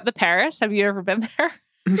cool. It was at the Paris. Have you ever been there?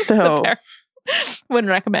 No.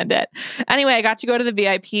 Wouldn't recommend it. Anyway, I got to go to the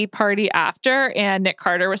VIP party after, and Nick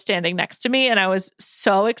Carter was standing next to me. And I was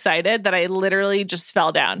so excited that I literally just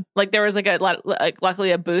fell down. Like, there was like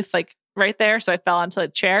luckily a booth like right there. So I fell onto a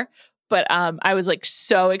chair. but I was like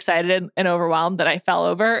so excited and overwhelmed that I fell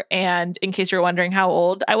over. And in case you're wondering how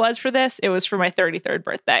old I was for this, it was for my 33rd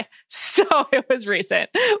birthday. So it was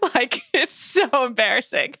recent. Like, it's so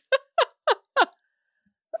embarrassing.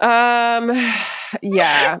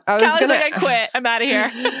 Yeah. I quit. I'm out of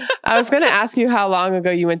here. I was going to ask you how long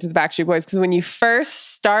ago you went to the Backstreet Boys, because when you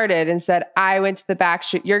first started and said, I went to the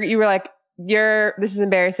Backstreet, you were like, this is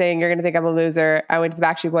embarrassing. You're going to think I'm a loser. I went to the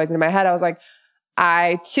Backstreet Boys. And in my head, I was like,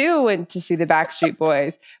 I too went to see the Backstreet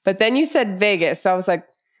Boys. But then you said Vegas. So I was like,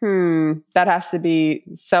 that has to be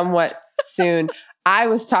somewhat soon. I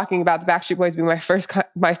was talking about the Backstreet Boys being my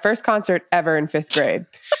first concert ever in 5th grade.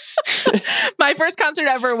 My first concert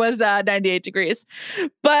ever was 98 Degrees.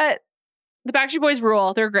 But the Backstreet Boys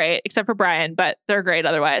rule. They're great, except for Brian, but they're great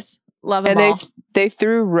otherwise. Love them all. They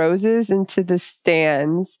threw roses into the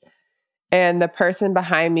stands, and the person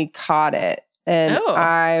behind me caught it. And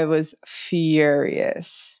I was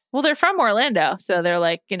furious. Well, they're from Orlando. So they're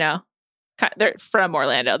like, they're from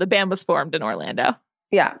Orlando. The band was formed in Orlando.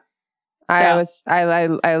 Yeah. The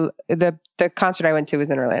concert I went to was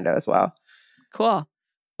in Orlando as well. Cool.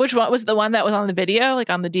 Which one was the one that was on the video, like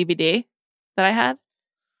on the DVD that I had?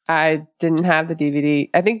 I didn't have the DVD.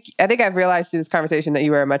 I think I've realized through this conversation that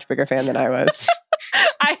you were a much bigger fan than I was.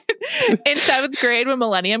 In 7th grade, when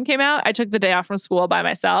Millennium came out, I took the day off from school by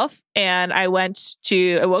myself, and I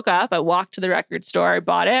woke up, I walked to the record store, I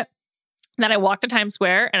bought it. And then I walked to Times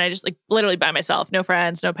Square, and I just like literally by myself, no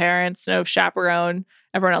friends, no parents, no chaperone.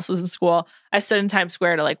 Everyone else was in school. I stood in Times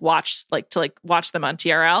Square to watch them on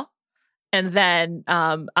TRL. And then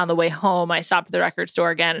on the way home, I stopped at the record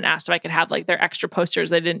store again and asked if I could have like their extra posters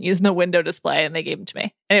they didn't use in the window display, and they gave them to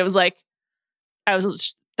me. And it was like, I was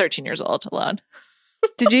just 13 years old alone.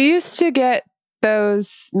 Did you used to get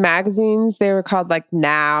those magazines? They were called like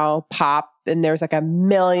Now, Pop, and there was like a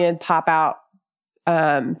million pop out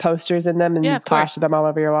posters in them, and you plastered them all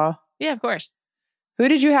over your wall? Yeah, of course. Who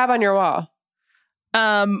did you have on your wall?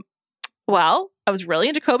 Well, I was really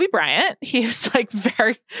into Kobe Bryant. He was like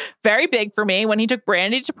very, very big for me. When he took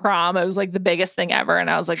Brandy to prom, it was like the biggest thing ever. And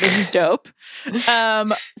I was like, this is dope. So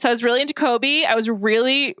I was really into Kobe. I was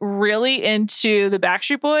really, really into the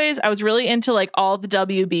Backstreet Boys. I was really into like all the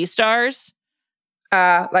WB stars.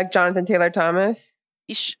 Like Jonathan Taylor Thomas.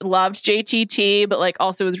 Loved JTT, but like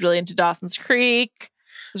also was really into Dawson's Creek.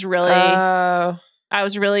 I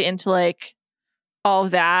was really into like all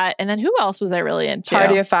of that. And then who else was I really into?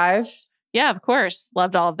 Party of Five. Yeah, of course.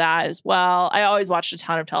 Loved all of that as well. I always watched a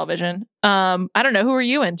ton of television. I don't know. Who were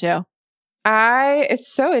you into? It's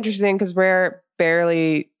so interesting because we're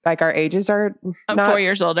barely, like our ages are I'm 4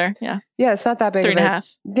 years older. Yeah. Yeah, it's not that big.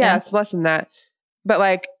 3.5. Yeah, it's less than that. But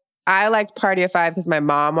like, I liked Party of Five because my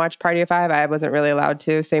mom watched Party of Five. I wasn't really allowed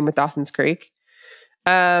to. Same with Dawson's Creek.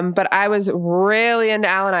 But I was really into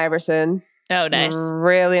Allen Iverson. Oh, nice.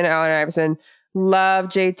 Really into Allen Iverson.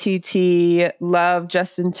 Loved JTT, loved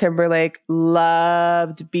Justin Timberlake,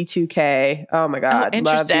 loved B2K. Oh my God.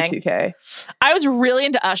 Interesting. Loved B2K. I was really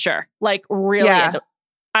into Usher. Like really into.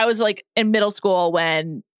 I was like in middle school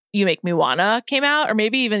when You Make Me Wanna came out, or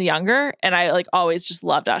maybe even younger. And I like always just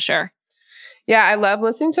loved Usher. Yeah, I love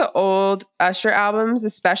listening to old Usher albums,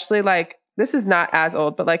 especially like, this is not as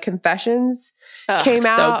old, but like Confessions came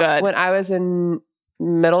out when I was in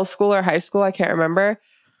middle school or high school. I can't remember.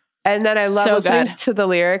 And then I love listening to the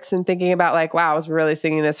lyrics and thinking about like, wow, I was really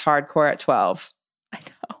singing this hardcore at 12. I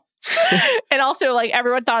know. And also like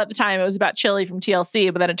everyone thought at the time it was about Chili from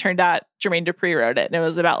TLC, but then it turned out Jermaine Dupri wrote it and it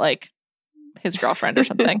was about like his girlfriend or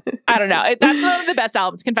something. I don't know. That's one of the best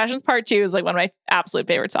albums. Confessions Part 2 is like one of my absolute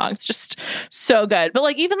favorite songs. Just so good. But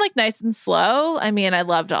like even like Nice and Slow, I mean, I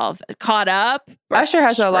loved all of it. Caught Up. Usher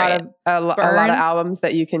has a lot of albums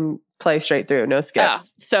that you can play straight through. No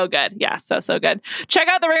skips. Oh, so good. Yeah, so good. Check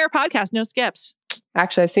out the Ringer podcast. No skips.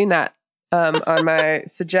 Actually, I've seen that on my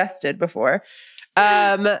suggested before.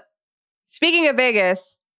 Speaking of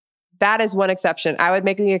Vegas, that is one exception. I would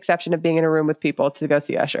make the exception of being in a room with people to go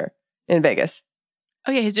see Usher in Vegas.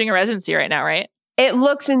 Oh yeah, he's doing a residency right now, right? It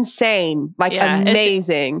looks insane. Like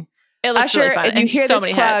amazing. It looks Usher, really fun. if you hear so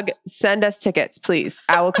this plug, send us tickets, please.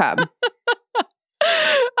 I will come.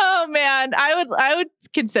 Oh man, I would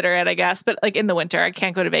consider it, I guess, but like in the winter, I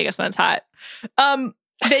can't go to Vegas when it's hot.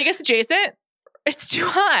 Vegas adjacent, it's too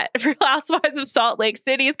hot. Real Housewives of Salt Lake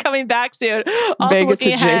City is coming back soon. Also Vegas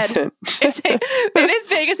adjacent. It is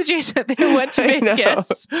Vegas adjacent. They went to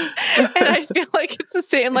Vegas, and I feel like it's the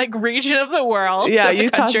same like region of the world. Yeah,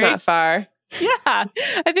 Utah's not far. Yeah,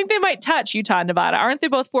 I think they might touch Utah and Nevada. Aren't they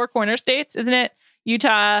both four corner states? Isn't it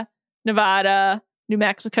Utah, Nevada, New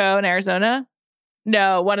Mexico, and Arizona?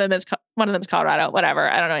 No, one of them's Colorado. Whatever.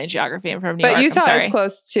 I don't know any geography. I'm from New York. But Utah I'm sorry. is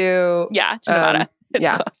close to. Yeah, to Nevada.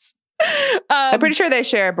 It's close. I'm pretty sure they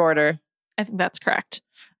share a border. I think that's correct.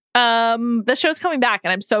 The show's coming back,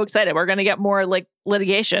 and I'm so excited. We're going to get more like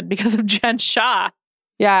litigation because of Jen Shah.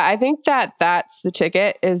 Yeah, I think that's the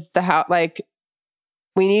ticket. Is the how like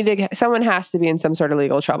we need to get someone has to be in some sort of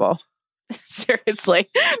legal trouble. Seriously,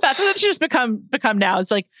 that's what it's just become now.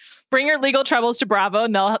 It's like bring your legal troubles to Bravo,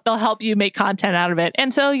 and they'll help you make content out of it,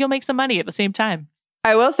 and so you'll make some money at the same time.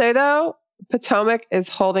 I will say though, Potomac is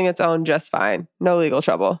holding its own just fine. No legal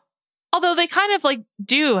trouble. Although they kind of like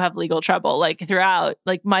do have legal trouble, like throughout,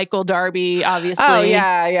 like Michael Darby, obviously. Oh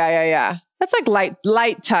yeah. That's like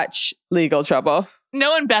light touch legal trouble.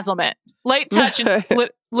 No embezzlement, light touch,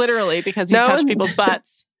 literally because you touch people's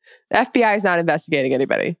butts. The FBI is not investigating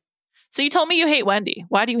anybody. So you told me you hate Wendy.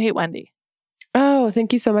 Why do you hate Wendy? Oh,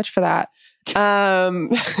 thank you so much for that. You're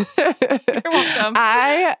welcome.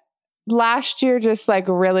 I last year just like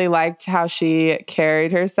really liked how she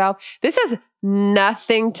carried herself. This has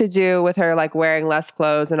nothing to do with her like wearing less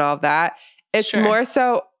clothes and all of that. It's more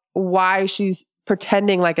so why she's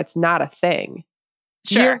pretending like it's not a thing.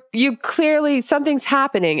 Sure. You clearly, something's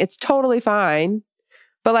happening. It's totally fine.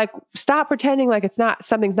 But like, stop pretending like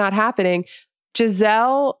something's not happening.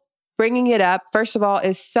 Giselle bringing it up, first of all,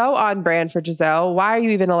 is so on brand for Giselle. Why are you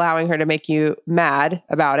even allowing her to make you mad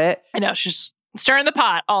about it? I know, she's stirring the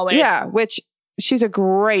pot always. Yeah, which she's a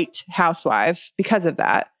great housewife because of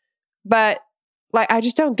that. But like, I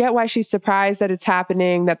just don't get why she's surprised that it's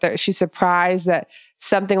happening, that she's surprised that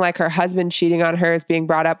something like her husband cheating on her is being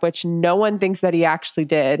brought up, which no one thinks that he actually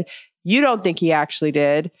did. You don't think he actually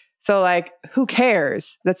did. So like, who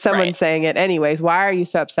cares that someone's saying it anyways? Why are you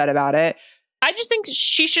so upset about it? I just think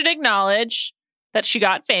she should acknowledge that she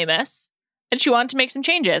got famous and she wanted to make some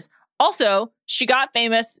changes. Also, she got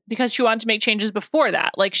famous because she wanted to make changes before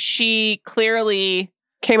that. Like she clearly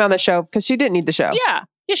came on the show because she didn't need the show. Yeah.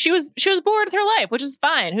 Yeah, she was bored with her life, which is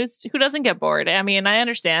fine. Who doesn't get bored? I mean, I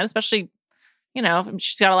understand, especially, you know,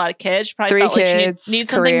 she's got a lot of kids. She probably 3 felt kids, like she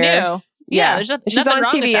needs something new. Yeah, there's she's nothing on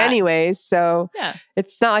wrong TV with that. anyways, so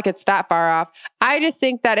it's not like it's that far off. I just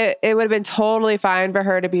think that it would have been totally fine for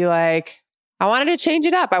her to be like, I wanted to change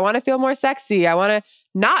it up. I want to feel more sexy. I want to,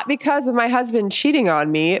 not because of my husband cheating on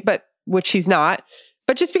me, but which he's not,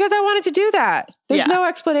 but just because I wanted to do that. There's no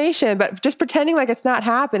explanation, but just pretending like it's not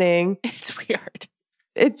happening. It's weird.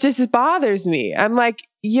 It just bothers me. I'm like,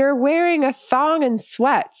 you're wearing a thong and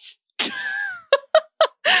sweats.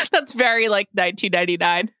 That's very like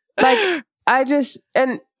 1999. Like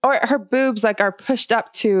or her boobs like are pushed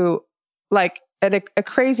up to like a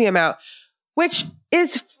crazy amount, which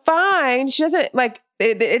is fine. She doesn't like,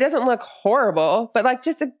 it doesn't look horrible, but like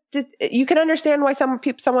just you can understand why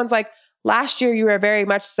someone's like, last year you were very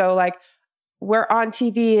much so like, we're on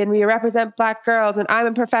TV and we represent Black girls and I'm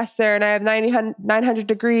a professor and I have 900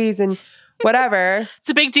 degrees and whatever.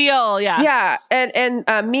 It's a big deal. Yeah. Yeah. And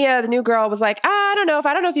Mia, the new girl, was like, I don't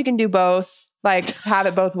know if you can do both, like have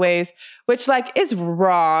it both ways, which like is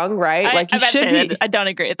wrong, right? Like you should be. I don't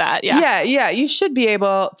agree with that. Yeah. Yeah. You should be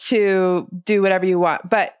able to do whatever you want.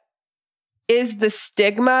 But is there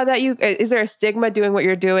a stigma doing what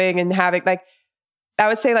you're doing and having like, I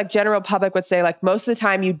would say like general public would say like most of the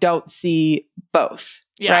time you don't see both,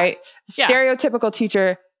 right? Yeah. Stereotypical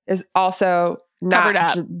teacher is also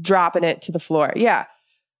not dropping it to the floor. Yeah.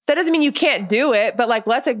 That doesn't mean you can't do it, but like,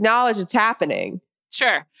 let's acknowledge it's happening.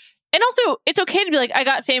 Sure. And also it's okay to be like, I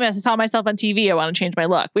got famous. I saw myself on TV. I want to change my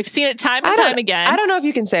look. We've seen it time and time again. I don't know if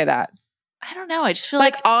you can say that. I don't know. I just feel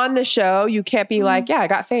like on the show, you can't be like, yeah, I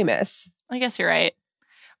got famous. I guess you're right.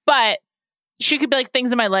 But she could be like,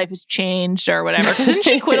 things in my life has changed or whatever. Because didn't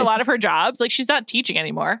she quit a lot of her jobs? Like she's not teaching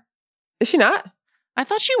anymore. Is she not? I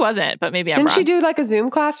thought she wasn't, but maybe I'm wrong. Didn't she do like a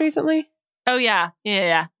Zoom class recently? Oh yeah.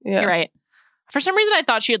 You're right. For some reason I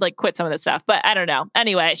thought she had like quit some of this stuff, but I don't know.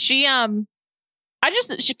 Anyway, she feel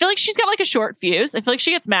like she's got like a short fuse. I feel like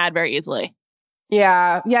she gets mad very easily.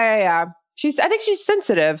 Yeah. I think she's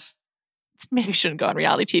sensitive. Maybe you shouldn't go on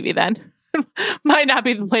reality TV then. Might not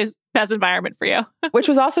be the best environment for you. Which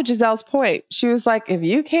was also Giselle's point. She was like, if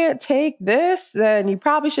you can't take this, then you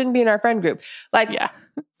probably shouldn't be in our friend group. Like,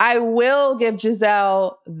 I will give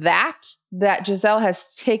Giselle that Giselle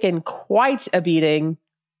has taken quite a beating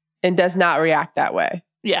and does not react that way.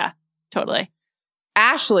 Yeah, totally.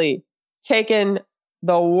 Ashley, taken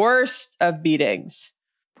the worst of beatings.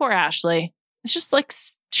 Poor Ashley. It's just like,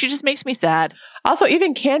 she just makes me sad. Also,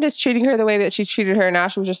 even Candace treating her the way that she treated her, and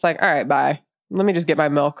Ashley was just like, all right, bye. Let me just get my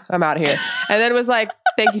milk. I'm out of here. And then was like,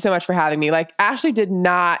 thank you so much for having me. Like, Ashley did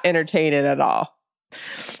not entertain it at all.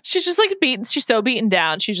 She's just like she's so beaten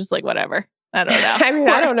down. She's just like, whatever. I don't know. I mean,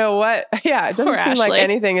 I don't know what. Yeah, it doesn't seem like Ashley.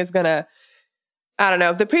 anything is gonna. I don't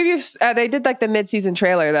know. The previous, they did like the mid-season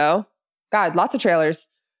trailer though. God, lots of trailers.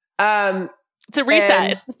 It's a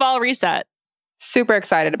reset. It's the fall reset. Super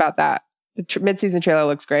excited about that. The mid-season trailer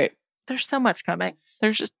looks great. There's so much coming.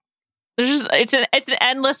 It's an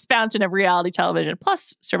endless fountain of reality television.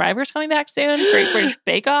 Plus, Survivor's coming back soon. Great British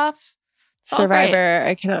Bake Off. Survivor,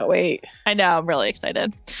 I cannot wait. I know, I'm really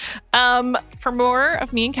excited. For more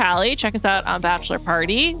of me and Callie, check us out on Bachelor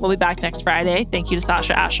Party. We'll be back next Friday. Thank you to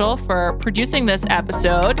Sasha Ashel for producing this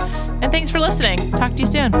episode. And thanks for listening. Talk to you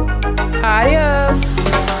soon. Adios.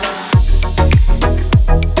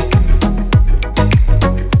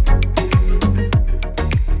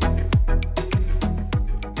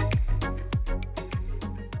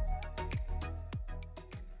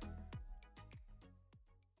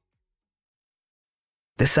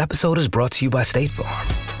 This episode is brought to you by State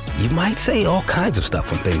Farm. You might say all kinds of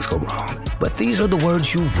stuff when things go wrong, but these are the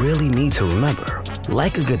words you really need to remember.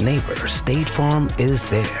 Like a good neighbor, State Farm is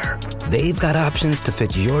there. They've got options to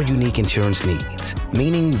fit your unique insurance needs,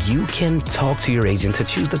 meaning you can talk to your agent to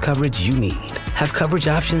choose the coverage you need, have coverage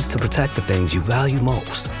options to protect the things you value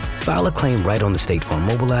most, file a claim right on the State Farm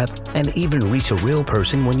mobile app, and even reach a real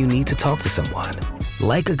person when you need to talk to someone.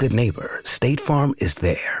 Like a good neighbor, State Farm is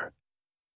there.